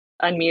accidentally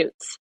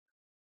unmutes.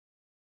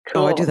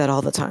 Cool. Oh, I do that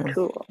all the time.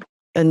 Cool.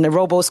 And the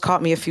Robo's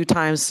caught me a few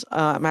times.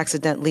 I'm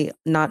accidentally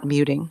not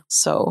muting.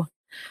 So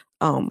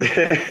maybe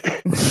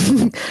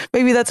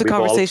that's a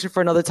conversation for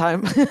another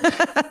time.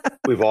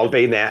 We've all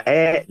been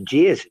there.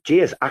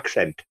 Jay's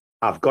accent.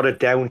 I've got it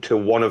down to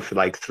one of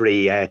like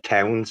 3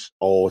 towns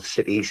or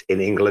cities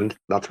in England.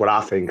 That's what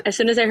I think. As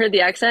soon as I heard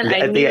the accent,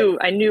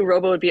 I knew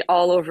Robo would be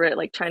all over it,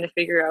 like trying to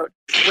figure out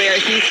where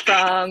he's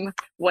from,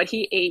 what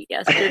he ate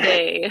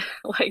yesterday,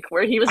 like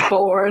where he was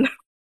born.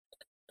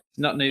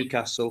 Not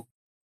Newcastle.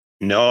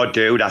 No,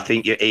 dude. I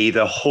think you're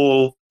either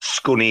Hull,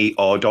 Scunny,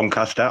 or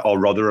Doncaster, or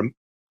Rotherham.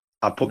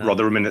 I put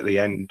Rotherham in at the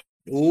end.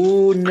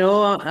 Oh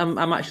no,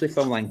 I'm actually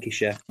from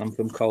Lancashire. I'm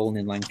from Colne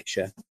in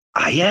Lancashire.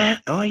 Ah, yeah.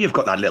 Oh, you've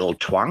got that little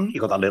twang. You've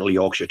got that little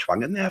Yorkshire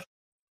twang in there.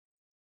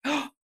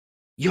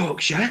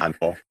 Yorkshire? I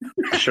know.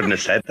 I shouldn't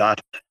have said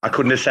that. I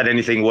couldn't have said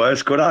anything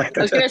worse, could I?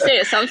 I was going to say,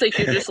 it sounds like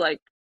you just like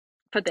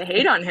put the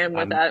hate on him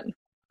with that.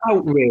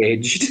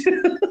 Outraged.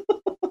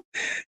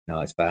 No,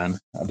 it's fine.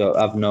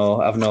 I've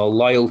no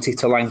loyalty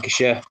to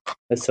Lancashire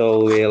at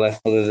all, really,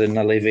 other than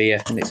I live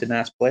here, and it's a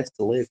nice place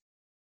to live.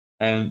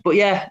 But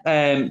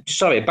yeah,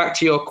 sorry, back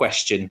to your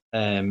question.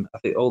 I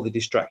think all the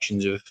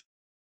distractions have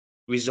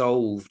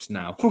resolved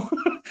now.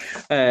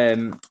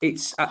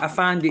 I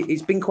find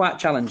it's been quite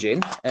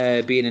challenging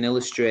being an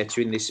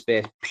illustrator in this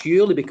space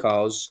purely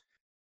because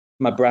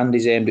my brand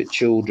is aimed at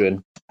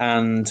children,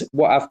 and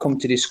what I've come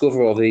to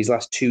discover over these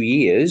last 2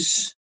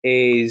 years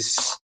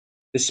is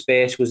the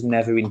space was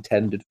never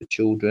intended for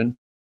children,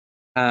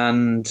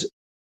 and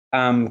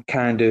I'm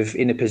kind of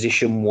in a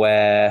position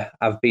where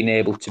I've been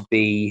able to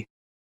be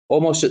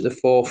almost at the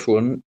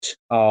forefront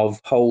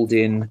of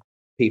holding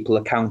people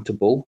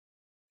accountable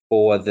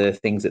for the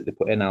things that they're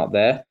putting out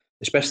there,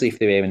 especially if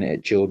they're aiming it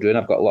at children.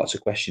 I've got lots of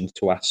questions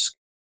to ask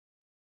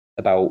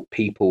about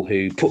people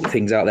who put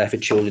things out there for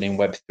children in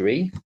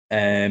Web3,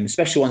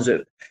 especially ones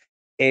that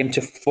aim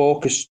to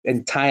focus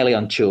entirely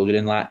on children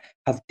and like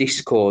have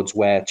discords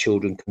where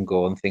children can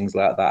go and things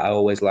like that. I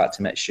always like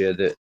to make sure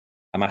that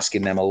I'm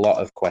asking them a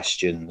lot of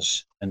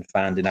questions and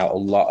finding out a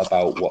lot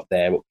about what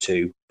they're up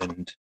to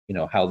and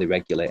how they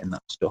regulate and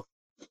that stuff.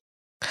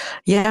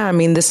 Yeah, I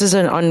mean, this is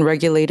an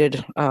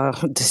unregulated,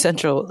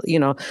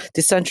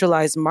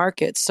 decentralized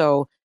market.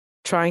 So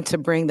trying to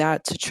bring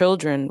that to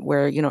children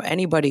where,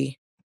 anybody,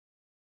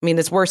 I mean,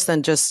 it's worse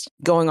than just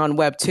going on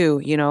Web 2,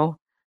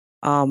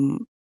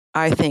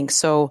 I think.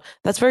 So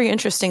that's very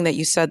interesting that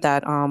you said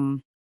that. I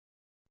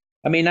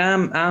mean,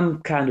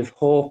 I'm kind of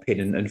hoping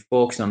and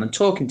focusing on and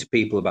talking to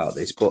people about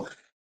this, but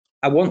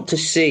I want to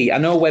see, I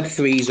know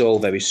Web3 is all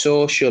very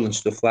social and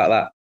stuff like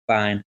that,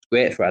 fine. It's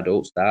great for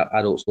adults. That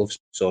adults love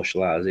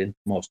socialising,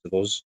 most of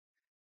us.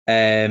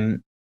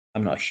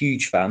 I'm not a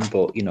huge fan,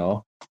 but you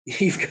know,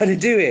 you've got to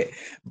do it.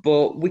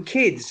 But with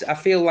kids, I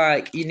feel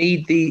like you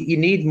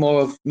need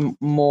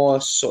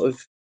more sort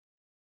of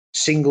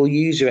single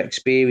user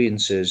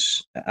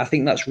experiences. I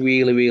think that's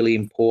really, really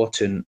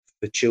important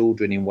for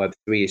children in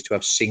Web3 is to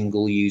have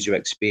single user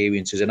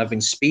experiences. And I've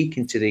been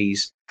speaking to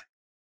these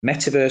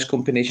metaverse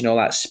companies, you know,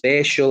 like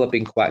Spatial. I've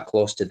been quite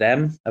close to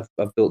them.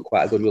 I've built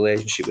quite a good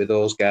relationship with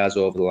those guys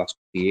over the last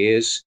couple of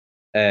years.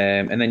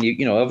 And then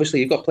you know, obviously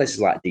you've got places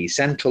like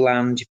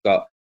Decentraland. You've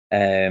got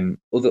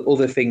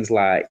other things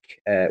like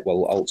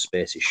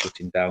Altspace is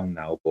shutting down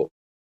now, but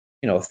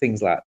you know,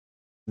 things like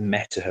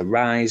Meta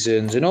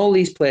Horizons and all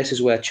these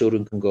places where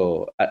children can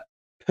go.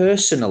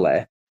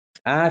 Personally,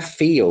 I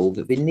feel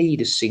that they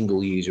need a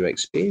single user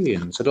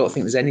experience. I don't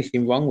think there's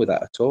anything wrong with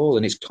that at all,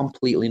 and it's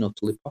completely and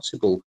utterly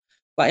possible.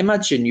 Like,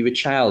 imagine you're a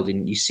child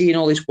and you're seeing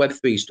all this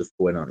Web3 stuff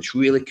going on. It's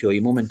really cool.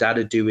 Your mum and dad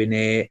are doing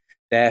it.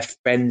 Their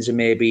friends are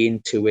maybe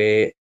into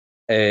it.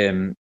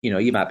 You know,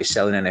 you might be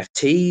selling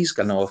NFTs.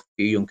 I know a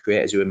few young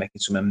creators who are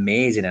making some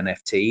amazing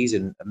NFTs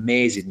and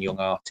amazing young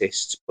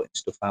artists putting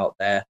stuff out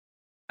there.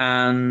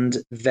 And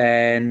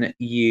then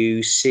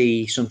you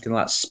see something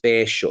like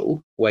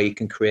Spatial, where you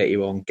can create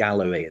your own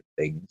gallery and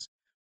things,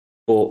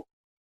 but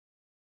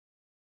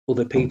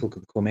other people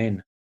can come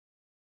in.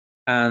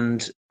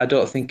 And I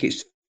don't think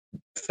it's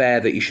fair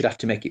that you should have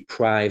to make it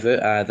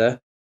private either.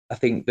 I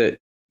think that,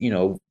 you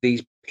know,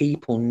 these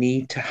people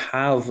need to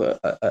have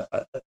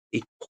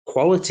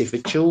equality for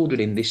children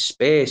in this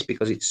space,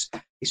 because it's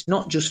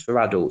not just for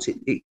adults.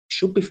 It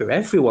should be for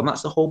everyone.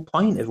 That's the whole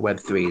point of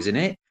Web3, isn't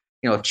it?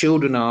 You know,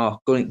 children are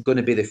going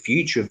to be the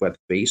future of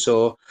Web3.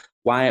 So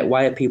why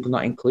are people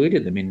not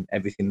including them in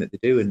everything that they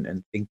do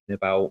and thinking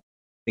about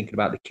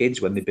the kids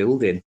when they're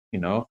building?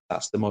 You know,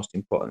 that's the most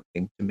important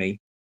thing to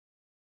me.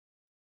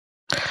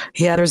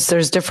 Yeah,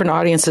 there's different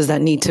audiences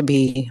that need to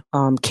be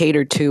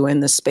catered to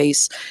in the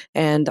space,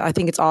 and I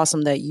think it's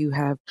awesome that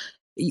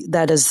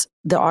that is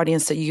the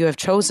audience that you have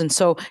chosen.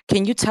 So,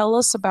 can you tell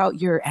us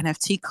about your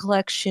NFT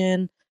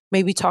collection?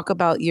 Maybe talk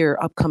about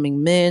your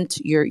upcoming mint.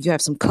 You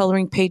have some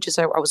coloring pages.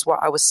 I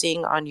was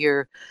seeing on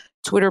your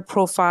Twitter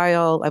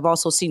profile. I've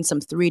also seen some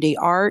 3D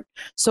art.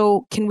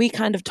 So, can we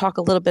kind of talk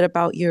a little bit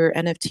about your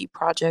NFT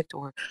project,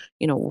 or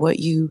you know what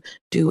you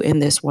do in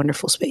this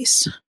wonderful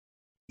space?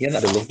 Yeah,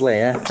 that'd be lovely.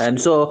 Yeah.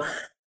 So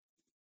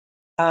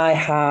I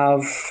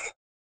have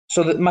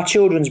my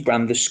children's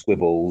brand, The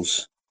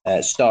Squibbles,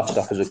 started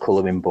off as a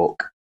colouring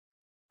book,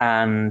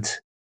 and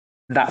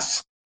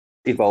that's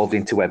evolved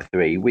into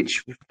Web3,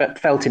 which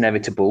felt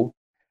inevitable.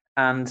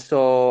 And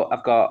so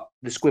I've got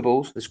The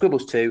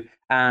Squibbles 2,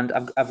 and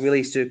I've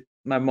released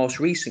my most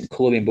recent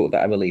colouring book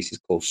that I released is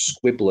called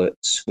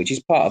Squiblets, which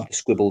is part of the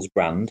Squibbles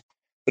brand,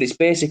 but it's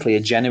basically a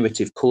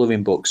generative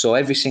colouring book. So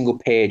every single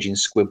page in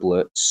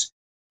Squiblets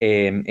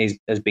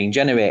has been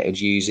generated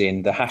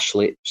using the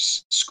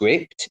Hashlips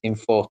script in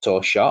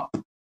Photoshop,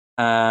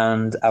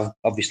 and I've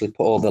obviously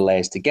put all the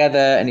layers together,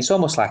 and it's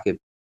almost like a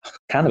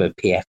kind of a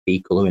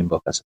PFP colouring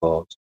book, I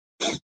suppose,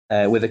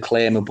 with a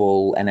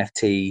claimable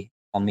NFT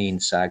on the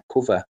inside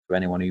cover for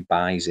anyone who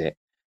buys it.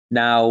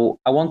 Now,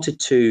 I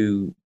wanted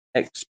to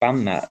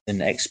expand that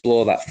and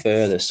explore that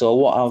further. So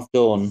what I've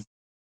done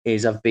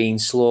is I've been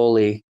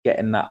slowly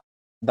getting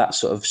that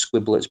sort of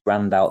Squiblets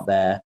brand out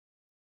there,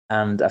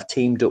 and I've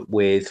teamed up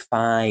with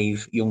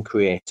 5 young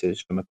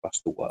creators from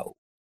across the world,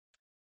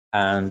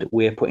 and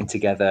we're putting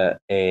together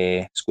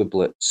a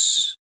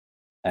Squiblets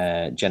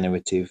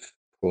generative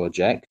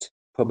project,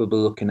 probably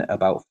looking at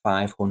about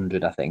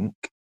 500, I think.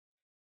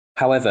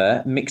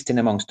 However, mixed in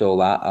amongst all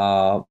that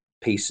are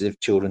pieces of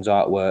children's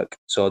artwork.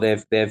 So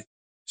they've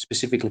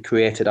specifically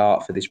created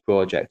art for this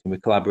project, and we're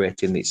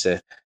collaborating. It's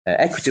a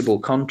equitable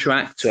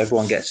contract, so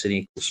everyone gets an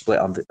equal split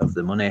of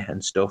the money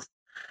and stuff.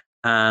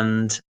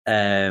 And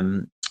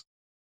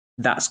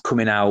that's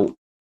coming out.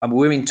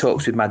 We're in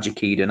talks with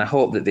Magic Eden. I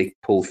hope that they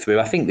pull through.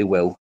 I think they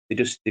will. They've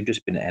just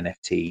been at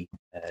NFT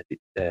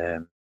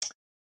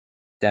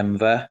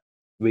Denver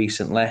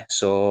recently,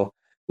 so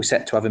we're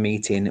set to have a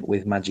meeting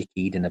with Magic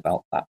Eden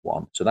about that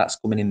one. So that's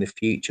coming in the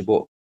future.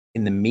 But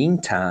in the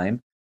meantime,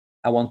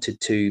 I wanted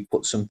to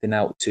put something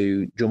out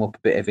to drum up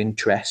a bit of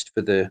interest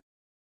for the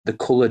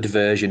coloured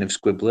version of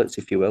Squiblets,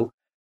 if you will,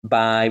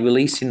 by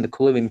releasing the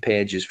colouring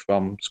pages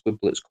from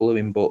Squiblets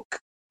colouring book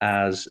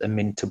as a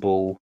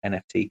mintable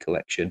NFT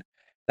collection.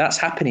 That's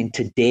happening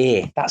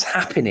today. That's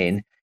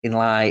happening in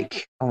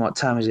what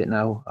time is it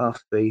now?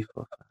 3,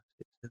 4, 5,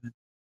 6,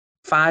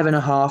 7,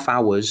 5.5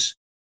 hours.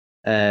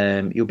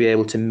 You'll be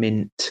able to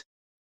mint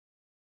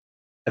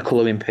a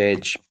colouring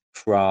page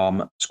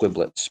from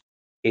Squiblets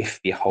if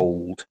you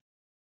hold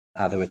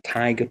either a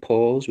tiger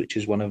pose, which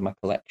is one of my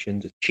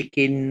collections of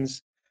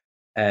chickens,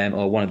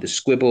 or one of the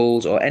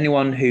squibbles, or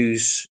anyone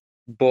who's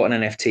bought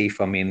an NFT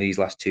from me in these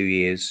last 2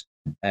 years.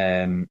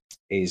 I've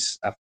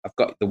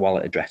got the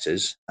wallet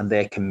addresses, and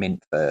they can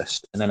mint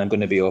first, and then I'm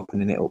going to be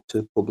opening it up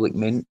to public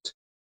mint.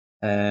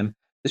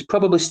 there's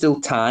probably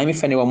still time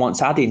if anyone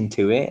wants adding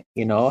to it,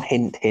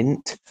 hint,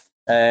 hint.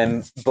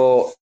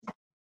 But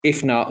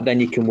if not, then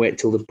you can wait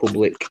till the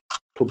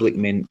public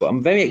mint. But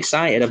I'm very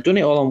excited. I've done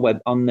it all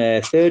on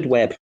the Third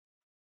Web.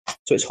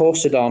 So it's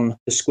hosted on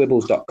the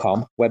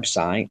squibbles.com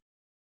website.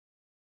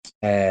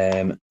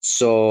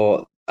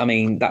 So, I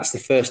mean, that's the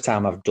first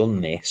time I've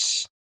done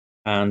this.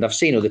 And I've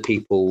seen other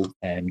people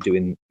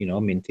doing,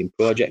 minting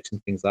projects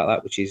and things like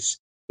that, which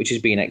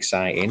has been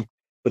exciting.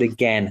 But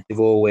again, they've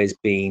always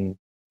been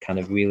kind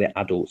of really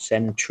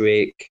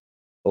adult-centric.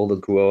 All the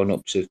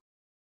grown-ups are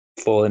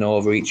falling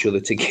over each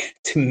other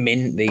to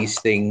mint these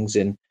things.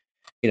 And,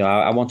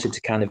 I wanted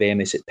to kind of aim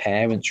this at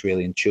parents,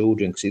 really, and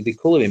children, because the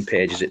colouring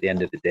pages at the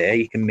end of the day,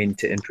 you can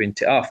mint it and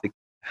print it off, the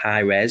high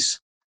res.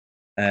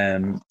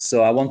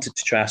 So I wanted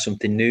to try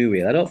something new,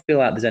 really. I don't feel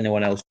like there's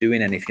anyone else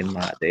doing anything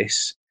like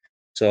this.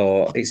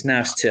 So it's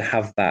nice to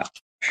have that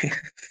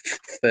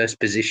first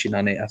position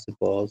on it, I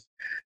suppose.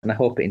 And I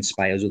hope it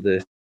inspires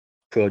other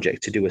projects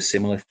to do a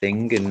similar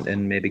thing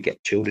and maybe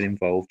get children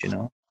involved,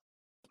 Well,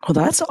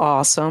 that's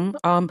awesome.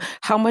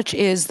 How much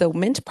is the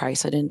mint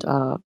price? I didn't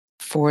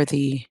for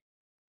the...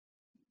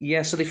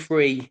 Yeah, so they're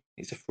free.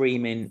 It's a free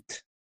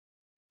mint.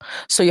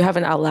 So you have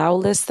an allow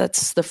list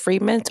that's the free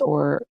mint,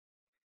 or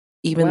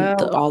even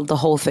the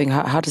whole thing?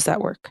 How does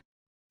that work?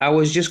 I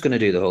was just going to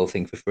do the whole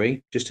thing for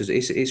free, just as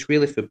it's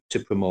really to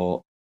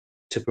promote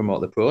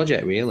the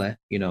project, really.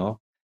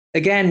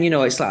 Again,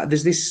 it's like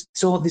there's this.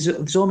 So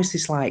there's almost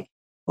this like,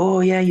 oh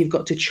yeah, you've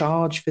got to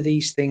charge for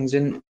these things,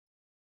 and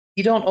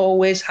you don't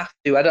always have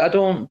to. I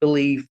don't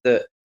believe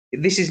that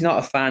this is not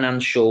a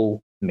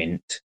financial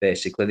mint.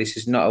 Basically, this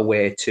is not a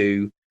way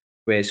to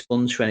raise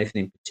funds for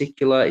anything in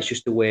particular. It's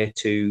just a way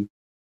to,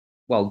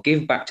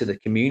 give back to the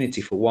community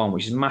for one,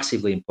 which is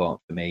massively important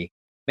for me.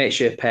 Make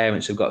sure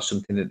parents have got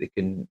something that they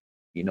can,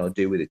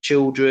 do with the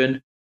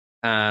children,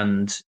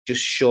 and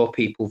just show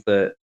people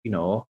that,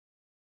 the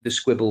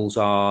Squibbles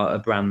are a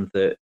brand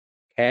that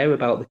care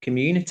about the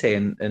community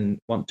and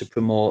want to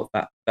promote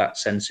that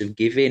sense of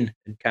giving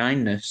and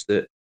kindness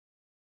that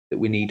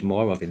we need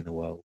more of in the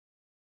world.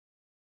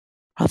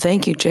 Well,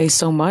 thank you, Jay,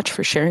 so much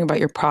for sharing about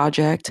your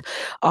project.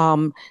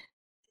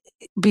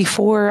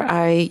 Before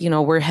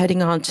we're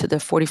heading on to the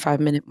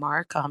 45-minute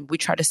mark. We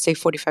try to stay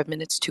 45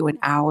 minutes to an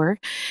hour.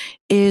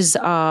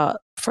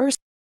 First,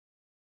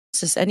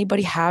 does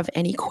anybody have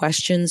any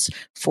questions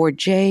for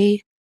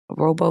Jay,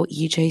 Robo,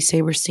 EJ,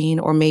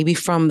 Saberstein, or maybe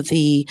from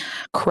the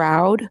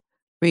crowd?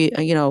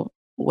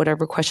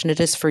 Whatever question it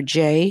is for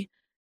Jay,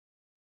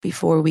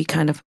 before we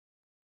kind of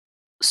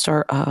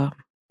start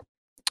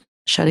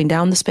shutting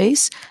down the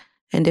space.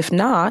 And if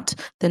not,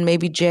 then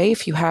maybe Jay,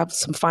 if you have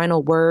some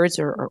final words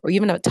or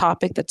even a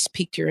topic that's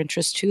piqued your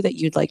interest too that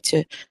you'd like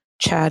to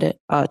chat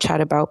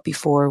about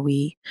before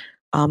we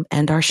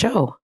end our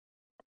show.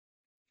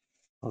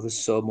 Oh, there's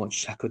so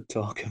much I could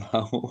talk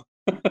about.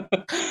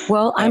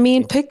 Well, I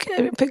mean, pick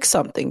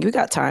something. You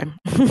got time.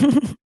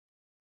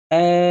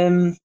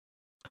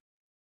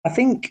 I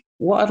think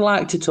what I'd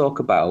like to talk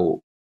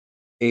about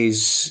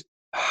is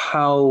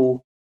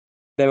how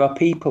there are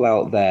people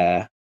out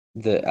there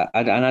that,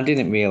 and I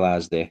didn't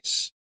realize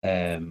this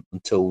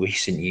until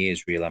recent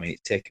years, really. I mean,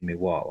 it's taken me,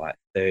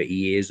 30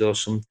 years or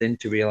something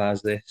to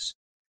realize this,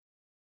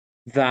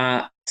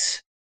 that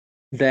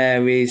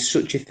there is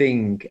such a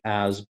thing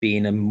as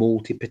being a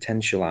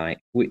multi-potentialite,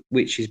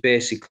 which is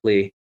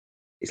basically,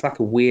 it's like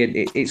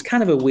it's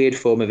kind of a weird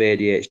form of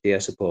ADHD, I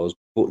suppose,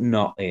 but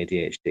not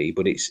ADHD,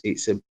 but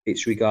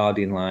it's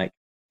regarding like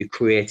your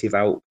creative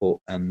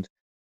output and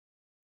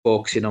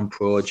focusing on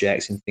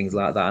projects and things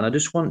like that. And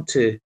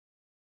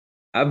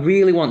I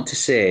really want to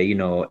say,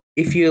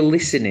 if you're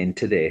listening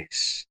to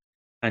this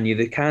and you're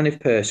the kind of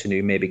person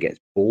who maybe gets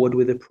bored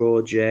with a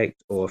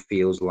project or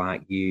feels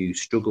like you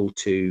struggle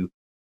to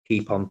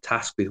keep on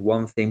task with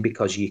one thing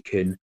because you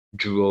can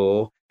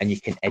draw and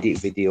you can edit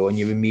video and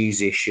you're a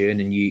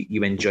musician and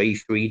you enjoy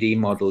 3D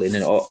modeling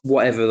and or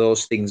whatever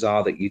those things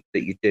are that you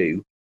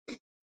do,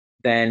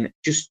 then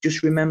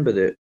just remember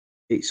that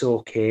it's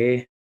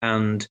okay,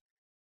 and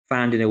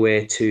finding a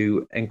way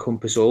to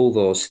encompass all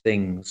those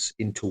things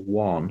into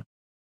one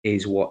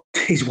is what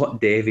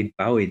David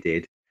Bowie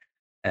did,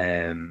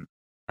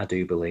 I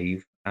do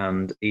believe,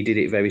 and he did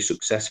it very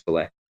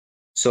successfully.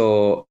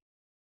 So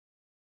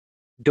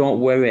don't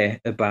worry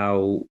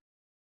about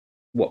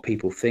what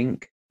people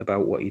think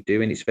about what you're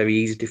doing. It's very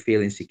easy to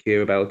feel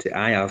insecure about it.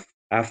 I've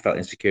felt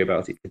insecure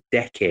about it for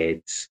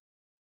decades,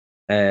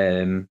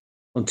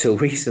 until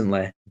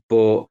recently.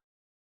 But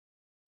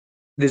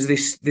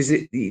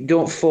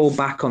don't fall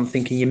back on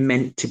thinking you're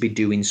meant to be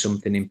doing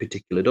something in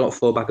particular. Don't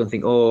fall back and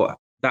think, oh,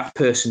 that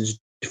person's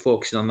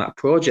focusing on that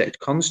project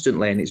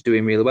constantly and it's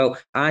doing really well,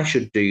 I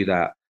should do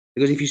that.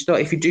 Because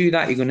if you do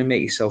that, you're going to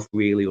make yourself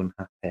really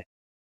unhappy.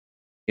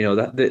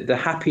 That the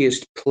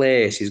happiest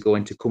place is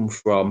going to come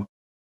from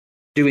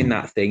doing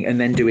that thing and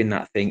then doing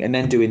that thing and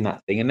then doing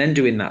that thing and then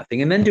doing that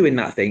thing and then doing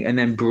that thing and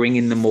then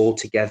bringing them all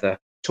together.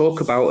 Talk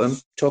about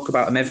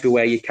them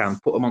everywhere you can.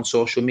 Put them on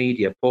social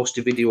media. Post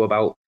a video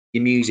about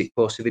your music,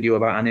 post a video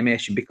about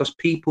animation, because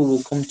people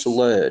will come to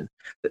learn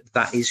that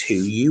that is who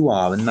you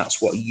are and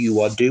that's what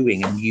you are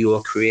doing, and you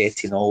are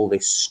creating all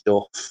this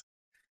stuff.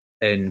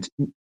 And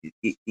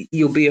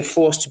you'll be a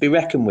force to be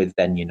reckoned with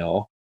then, you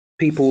know.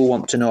 People will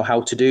want to know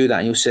how to do that,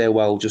 and you'll say,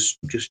 well, just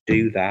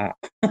do that.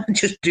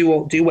 Just do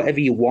whatever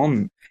you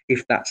want.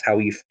 If that's how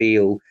you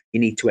feel,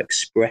 you need to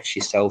express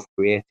yourself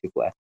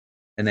creatively,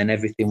 and then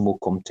everything will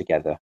come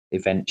together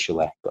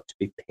eventually. Got to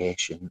be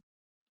patient.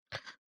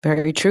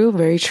 Very true.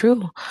 Very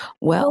true.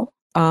 Well,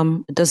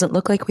 it doesn't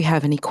look like we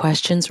have any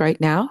questions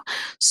right now.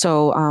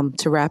 So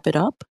to wrap it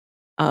up,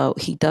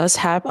 he does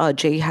have,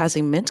 Jay has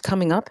a mint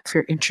coming up if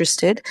you're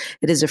interested.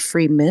 It is a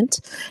free mint.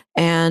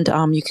 And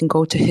you can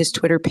go to his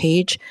Twitter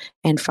page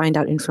and find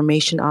out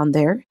information on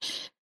there.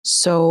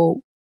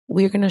 So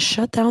we're going to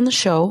shut down the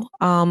show.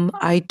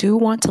 I do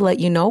want to let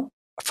you know,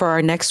 for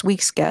our next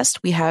week's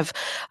guest, we have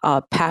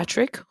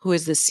Patrick, who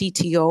is the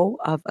CTO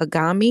of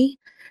Agami.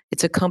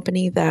 It's a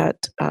company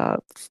that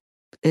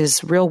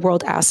is real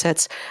world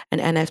assets and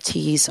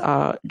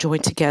NFTs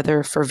joined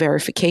together for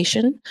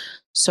verification.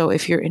 So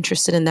if you're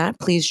interested in that,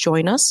 please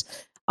join us.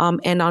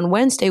 And on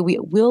Wednesday, we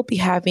will be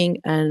having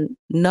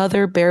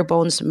another Bare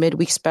Bones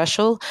midweek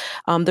special.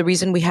 The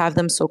reason we have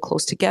them so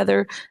close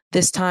together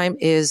this time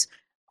is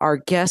our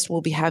guest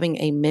will be having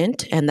a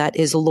mint, and that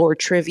is Lord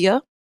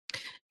Trivia.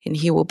 And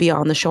he will be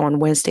on the show on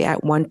Wednesday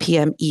at 1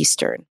 p.m.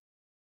 Eastern.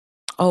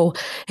 Oh,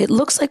 it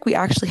looks like we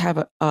actually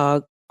have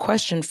a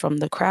question from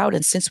the crowd.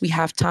 And since we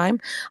have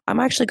time, I'm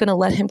actually going to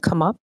let him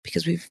come up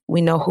because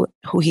we know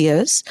who he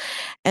is.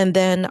 And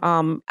then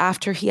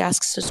after he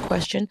asks this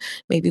question,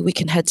 maybe we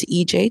can head to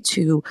EJ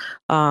to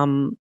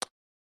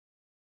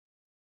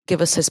give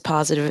us his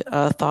positive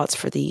thoughts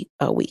for the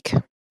week.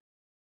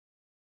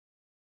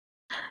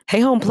 Hey,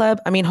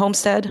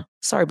 Homestead.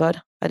 Sorry,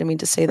 bud. I didn't mean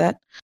to say that.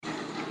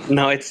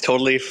 No, it's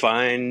totally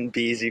fine,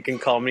 Bees. You can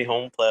call me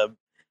Home Pleb.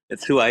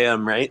 It's who I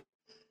am, right?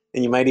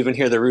 And you might even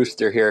hear the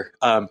rooster here.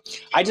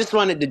 I just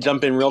wanted to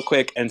jump in real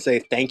quick and say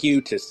thank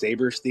you to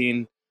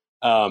Saberstein.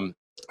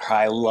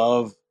 I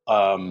love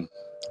the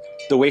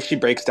way she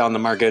breaks down the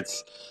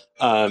markets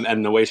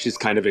and the way she's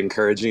kind of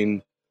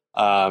encouraging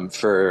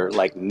for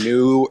like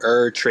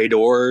newer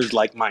traders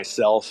like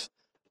myself.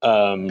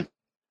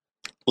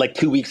 Like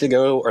 2 weeks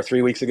ago or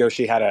 3 weeks ago,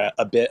 she had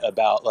a bit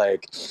about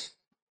like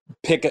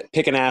pick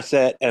an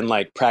asset and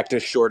like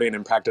practice shorting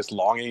and practice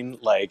longing,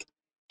 like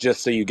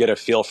just so you get a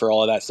feel for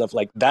all of that stuff.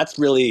 Like that's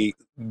really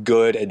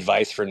good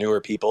advice for newer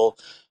people.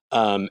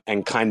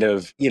 And kind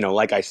of, you know,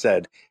 like I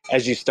said,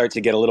 as you start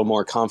to get a little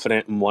more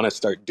confident and want to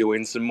start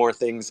doing some more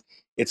things,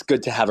 it's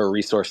good to have a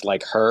resource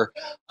like her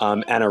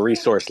and a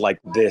resource like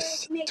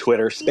this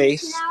Twitter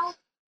space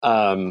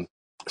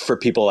for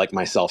people like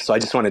myself. So I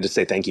just wanted to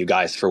say thank you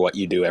guys for what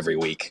you do every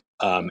week.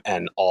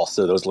 And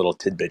also those little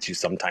tidbits you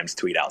sometimes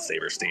tweet out,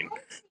 Saberstein.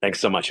 Thanks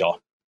so much, y'all.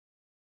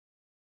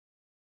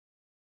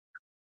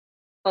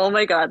 Oh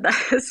my God,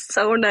 that is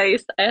so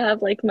nice. I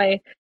have like my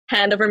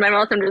hand over my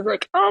mouth. I'm just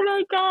like, oh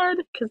my God,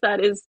 because that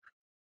is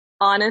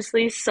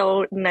honestly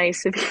so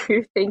nice of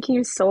you. Thank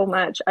you so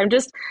much. I'm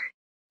just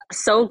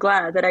so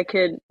glad that I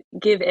could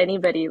give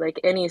anybody like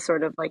any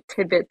sort of like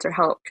tidbits or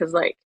help, because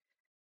like,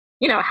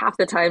 you know, half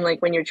the time,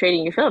 like when you're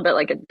trading, you feel a bit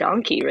like a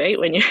donkey, right?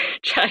 When you're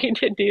trying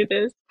to do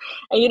this,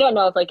 and you don't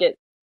know if like it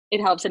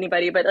helps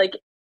anybody. But like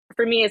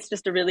for me, it's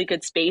just a really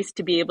good space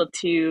to be able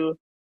to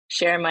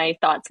share my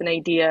thoughts and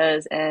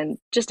ideas, and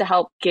just to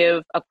help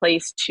give a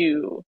place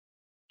to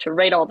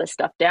write all this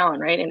stuff down,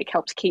 right? And it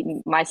helps keep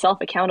myself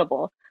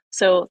accountable.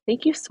 So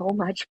thank you so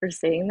much for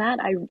saying that.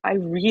 I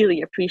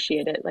really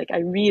appreciate it. Like I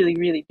really,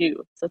 really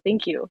do. So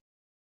thank you.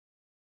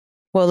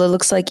 Well, it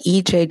looks like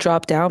EJ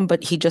dropped down,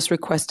 but he just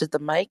requested the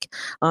mic.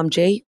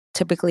 Jay,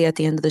 typically at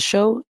the end of the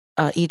show,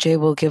 EJ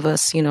will give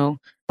us, you know,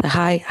 the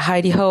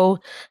Heidi ho,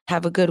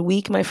 have a good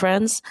week, my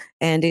friends.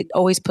 And it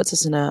always puts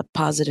us in a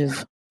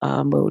positive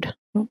mood.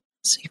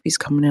 Let's see if he's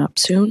coming up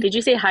soon. Did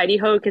you say Heidi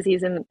ho because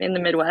he's in the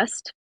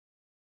Midwest?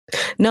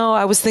 No,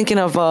 I was thinking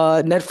of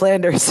Ned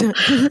Flanders.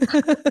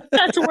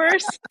 That's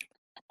worse.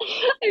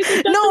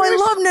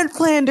 I love Ned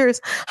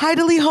Flanders.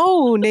 Heidi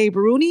ho,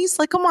 neighboroonies.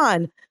 Like, come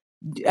on.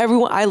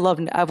 Everyone,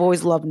 I've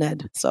always loved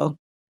Ned. So,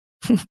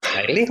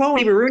 Heidi ho,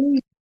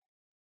 neighboroonies.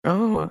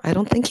 Oh, I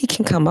don't think he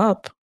can come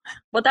up.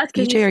 Well, that's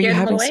because EJ, you are scared you him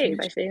having away some-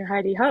 by saying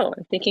Heidi ho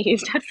and thinking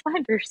he's Ned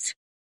Flanders.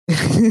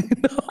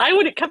 No. I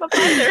wouldn't come up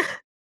either.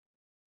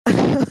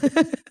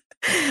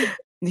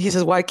 He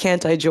says, "Why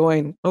can't I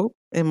join?" Oh,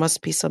 it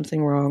must be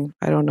something wrong.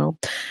 I don't know.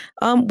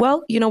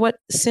 Well, you know what?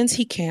 Since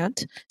he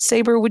can't,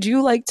 Saber, would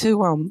you like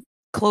to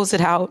close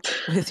it out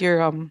with your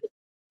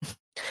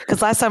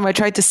Because last time I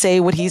tried to say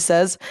what he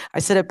says, I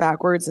said it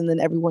backwards, and then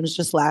everyone's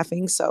just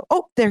laughing. So,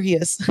 oh, there he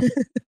is.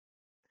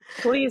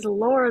 Please,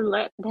 Lord,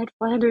 let Ned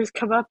Flanders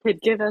come up and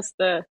give us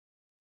the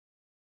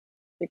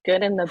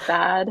good and the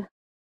bad.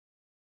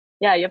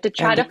 Yeah, you have to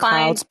try to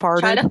find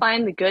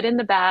the good and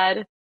the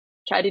bad.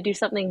 Try to do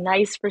something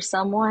nice for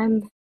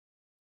someone.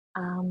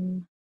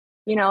 You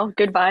know,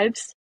 good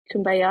vibes.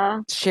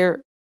 Kumbaya.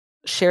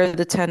 Share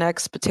the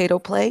 10x potato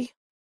play.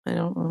 I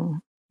don't know.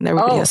 And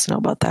everybody has to know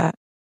about that.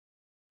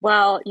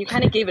 Well, you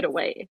kind of gave it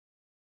away.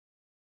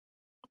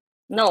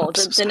 No,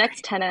 the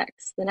next 10x.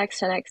 The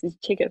next 10x is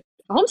you take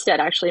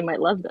Homestead actually might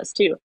love this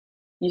too.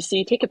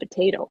 You take a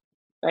potato,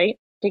 right?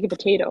 Take a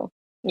potato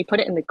and you put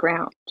it in the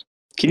ground.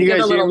 Can you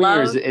guys hear me,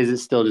 or is it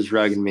still just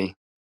rugging me?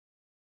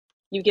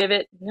 You give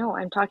it, no,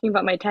 I'm talking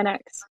about my 10x.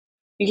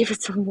 You give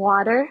it some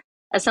water.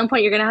 At some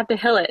point, you're going to have to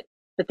hill it.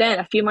 But then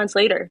a few months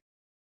later,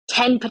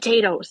 10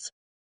 potatoes.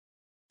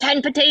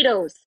 10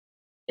 potatoes.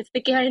 It's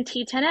the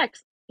guaranteed 10x.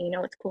 And you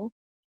know what's cool?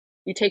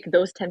 You take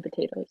those 10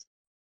 potatoes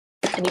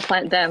and you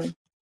plant them.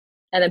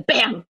 And then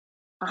bam,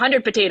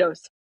 100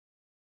 potatoes.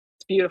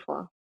 It's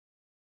beautiful.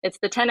 It's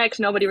the 10x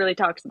nobody really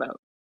talks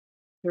about.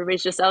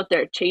 Everybody's just out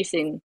there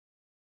chasing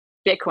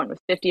Bitcoin with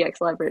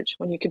 50x leverage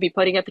when you could be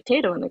putting a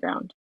potato in the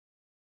ground.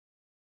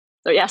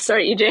 So yeah,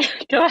 sorry,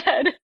 EJ, go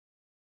ahead.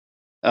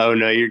 Oh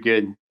no, you're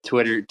good.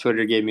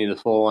 Twitter gave me the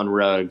full on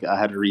rug. I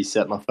had to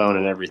reset my phone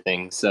and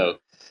everything. So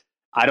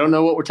I don't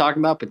know what we're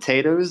talking about,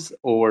 potatoes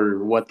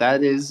or what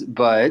that is,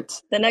 but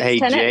the next hey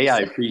 10X. Jay, I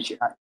appreciate.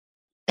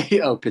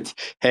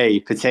 Hey,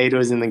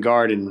 potatoes in the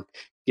garden.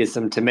 Get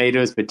some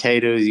tomatoes,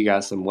 potatoes. You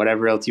got some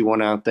whatever else you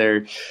want out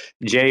there.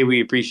 Jay,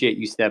 we appreciate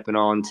you stepping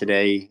on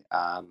today.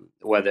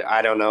 Whether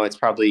I don't know, it's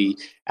probably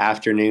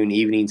afternoon,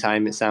 evening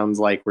time. It sounds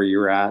like where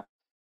you're at.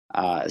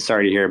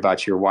 Sorry to hear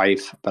about your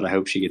wife, but I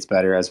hope she gets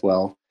better as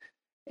well.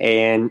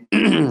 And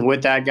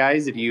with that,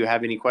 guys, if you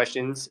have any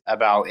questions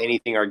about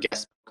anything our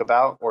guest spoke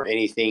about or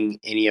anything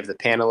any of the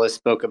panelists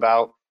spoke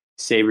about,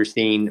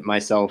 Saberstein,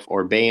 myself,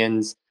 or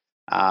Bands,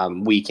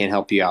 we can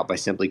help you out by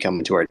simply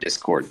coming to our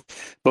Discord.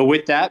 But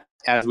with that,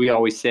 as we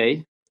always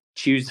say,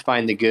 choose to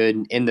find the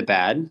good in the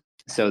bad.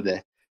 So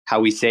how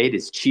we say it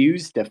is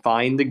choose to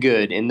find the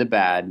good in the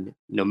bad,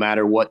 no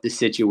matter what the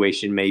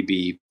situation may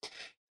be.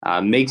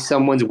 Make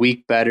someone's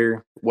week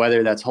better,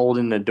 whether that's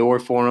holding the door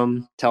for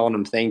them, telling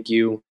them thank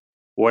you,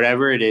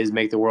 whatever it is,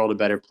 make the world a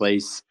better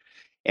place.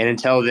 And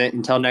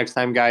until next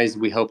time, guys,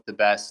 we hope the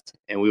best,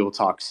 and we will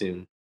talk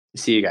soon.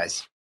 See you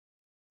guys.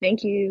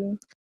 Thank you.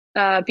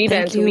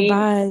 B-Bands,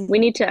 we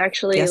need to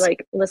actually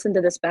listen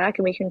to this back,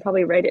 and we can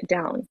probably write it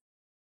down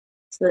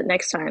so that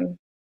next time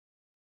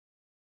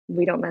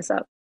we don't mess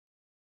up.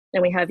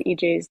 And we have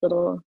EJ's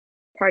little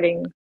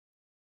parting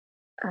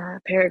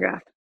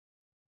paragraph.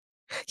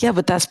 Yeah,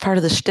 but that's part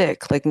of the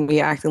shtick. Like me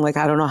acting like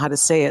I don't know how to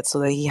say it so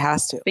that he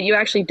has to. But you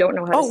actually don't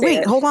know how to say it. Oh,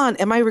 wait, hold on.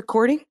 Am I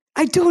recording?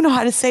 I do know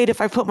how to say it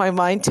if I put my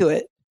mind to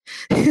it.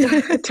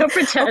 Don't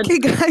pretend. Okay,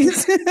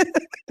 guys.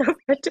 Don't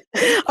pretend.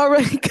 All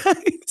right,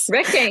 guys.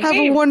 Wreckgang. Have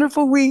a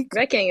wonderful week.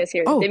 Wreckgang is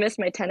here. They missed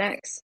my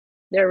 10X.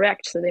 They're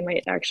wrecked, so they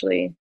might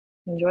actually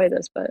enjoy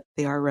this, but...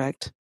 They are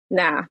wrecked.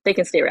 Nah, they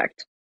can stay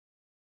wrecked.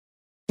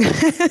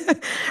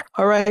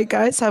 All right,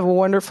 guys. Have a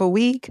wonderful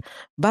week.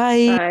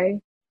 Bye. Bye.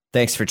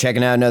 Thanks for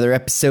checking out another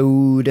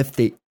episode of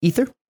The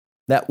Ether.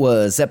 That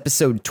was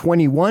episode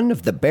 21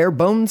 of the Bare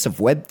Bones of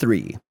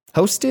Web3,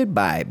 hosted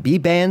by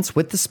B-Bands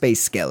with the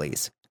Space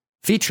Skellies,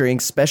 featuring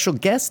special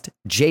guest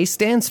Jay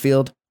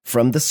Stansfield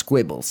from the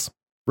Squibbles.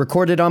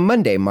 Recorded on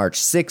Monday, March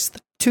 6th,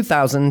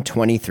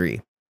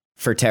 2023.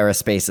 For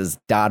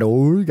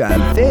TerraSpaces.org,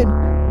 I'm Fid.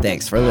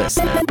 Thanks for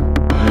listening.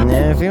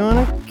 And if you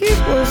want to keep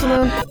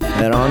listening,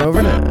 head on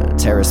over to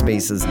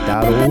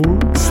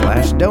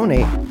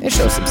TerraSpaces.org/donate and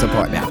show some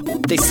support now.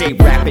 They say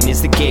rapping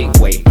is the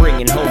gateway,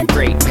 bringing home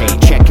great pay.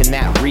 Checking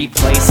that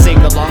replay, sing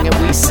along and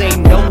we say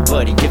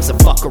nobody gives a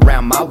fuck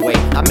around my way.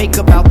 I make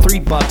about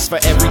 $3 for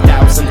every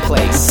 1,000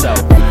 plays, so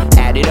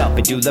add it up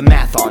and do the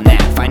math on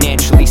that.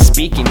 Financially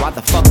speaking, why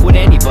the fuck would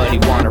anybody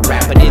want to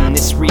rap? But in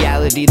this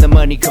reality, the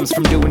money comes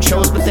from doing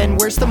shows. But then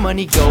where's the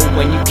money go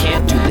when you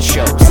can't do the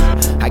shows?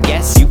 I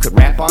guess you could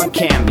rap on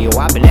Cameo.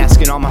 I've been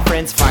asking all my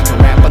friends if I can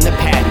rap on the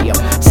patio.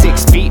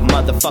 6 feet,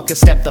 motherfucker,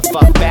 step the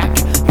fuck back.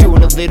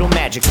 Doing a little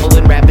magic,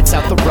 pulling rabbits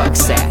out the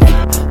rucksack.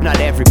 Not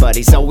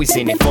everybody's always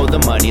in it for the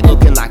money.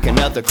 Looking like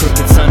another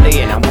crooked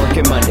Sunday and I'm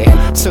working Monday.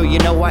 So you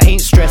know I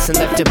ain't stressing,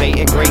 left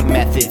debating great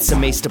methods.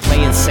 Amazed to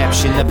play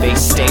Inception, the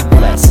base stay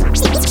blessed.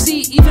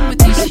 See, even with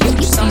these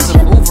huge sums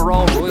of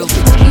overall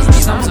royalties,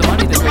 these sums of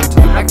money that go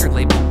to the record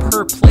label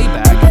per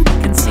playback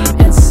can seem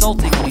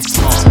insultingly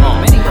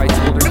small. Many rights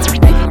holders are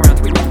making around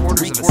 3/4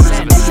 of a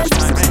cent each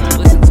time someone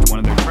listens to one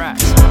of their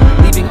tracks,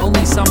 leaving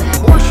only some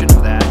portion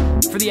of that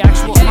for the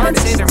actual artist. Can't even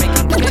say they're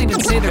making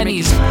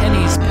pennies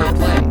per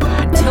play.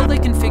 Until they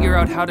can figure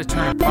out how to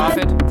turn a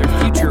profit, their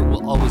future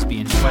will always be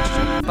in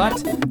question. But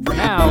for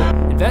now,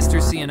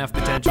 investors see enough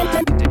potential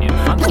to continue to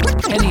fund them.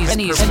 Pennies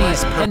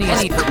per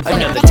play.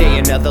 Another day,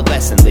 another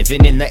lesson.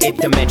 Living in the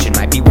 8th dimension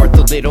might be worth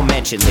a little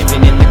mention.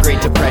 Living in the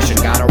Great Depression,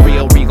 got a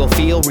real regal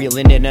feel.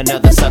 Reeling in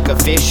another sucker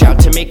fish, out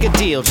to make a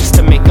deal just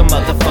to make a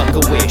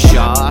motherfucker wish.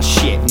 Aw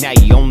shit, now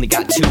you only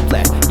got 2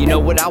 left. You know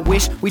what I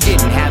wish? We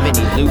didn't have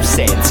any loose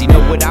ends. You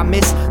know what I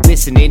miss?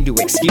 Listening to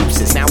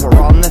excuses. Now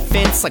we're on the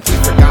fence like we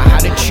forgot how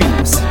to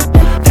choose.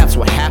 That that's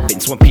what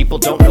happens when people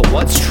don't know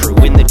what's true.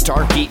 In the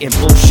dark, eating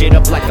bullshit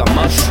up like a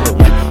mushroom.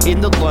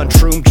 In the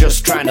lunchroom,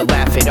 just trying to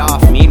laugh it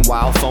off.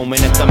 Meanwhile, foaming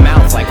at the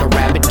mouth like a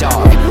rabid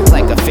dog.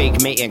 Like a fake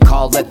mating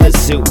call at the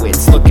zoo.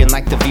 It's looking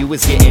like the view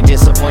is getting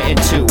disappointing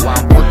too.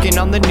 I'm working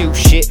on the new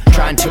shit,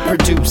 trying to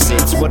produce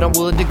it. It's what I'm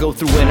willing to go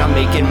through when I'm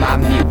making my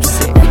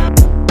music.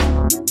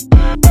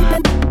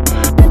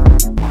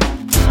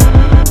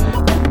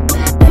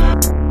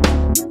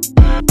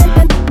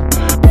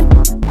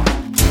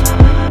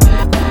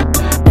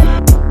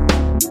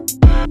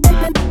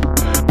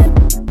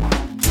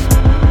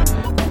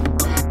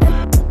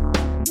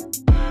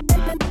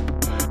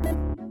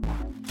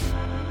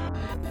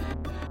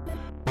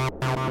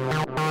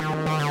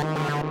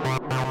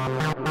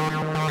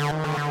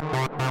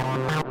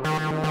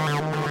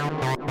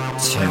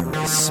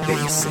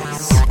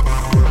 TerraSpaces.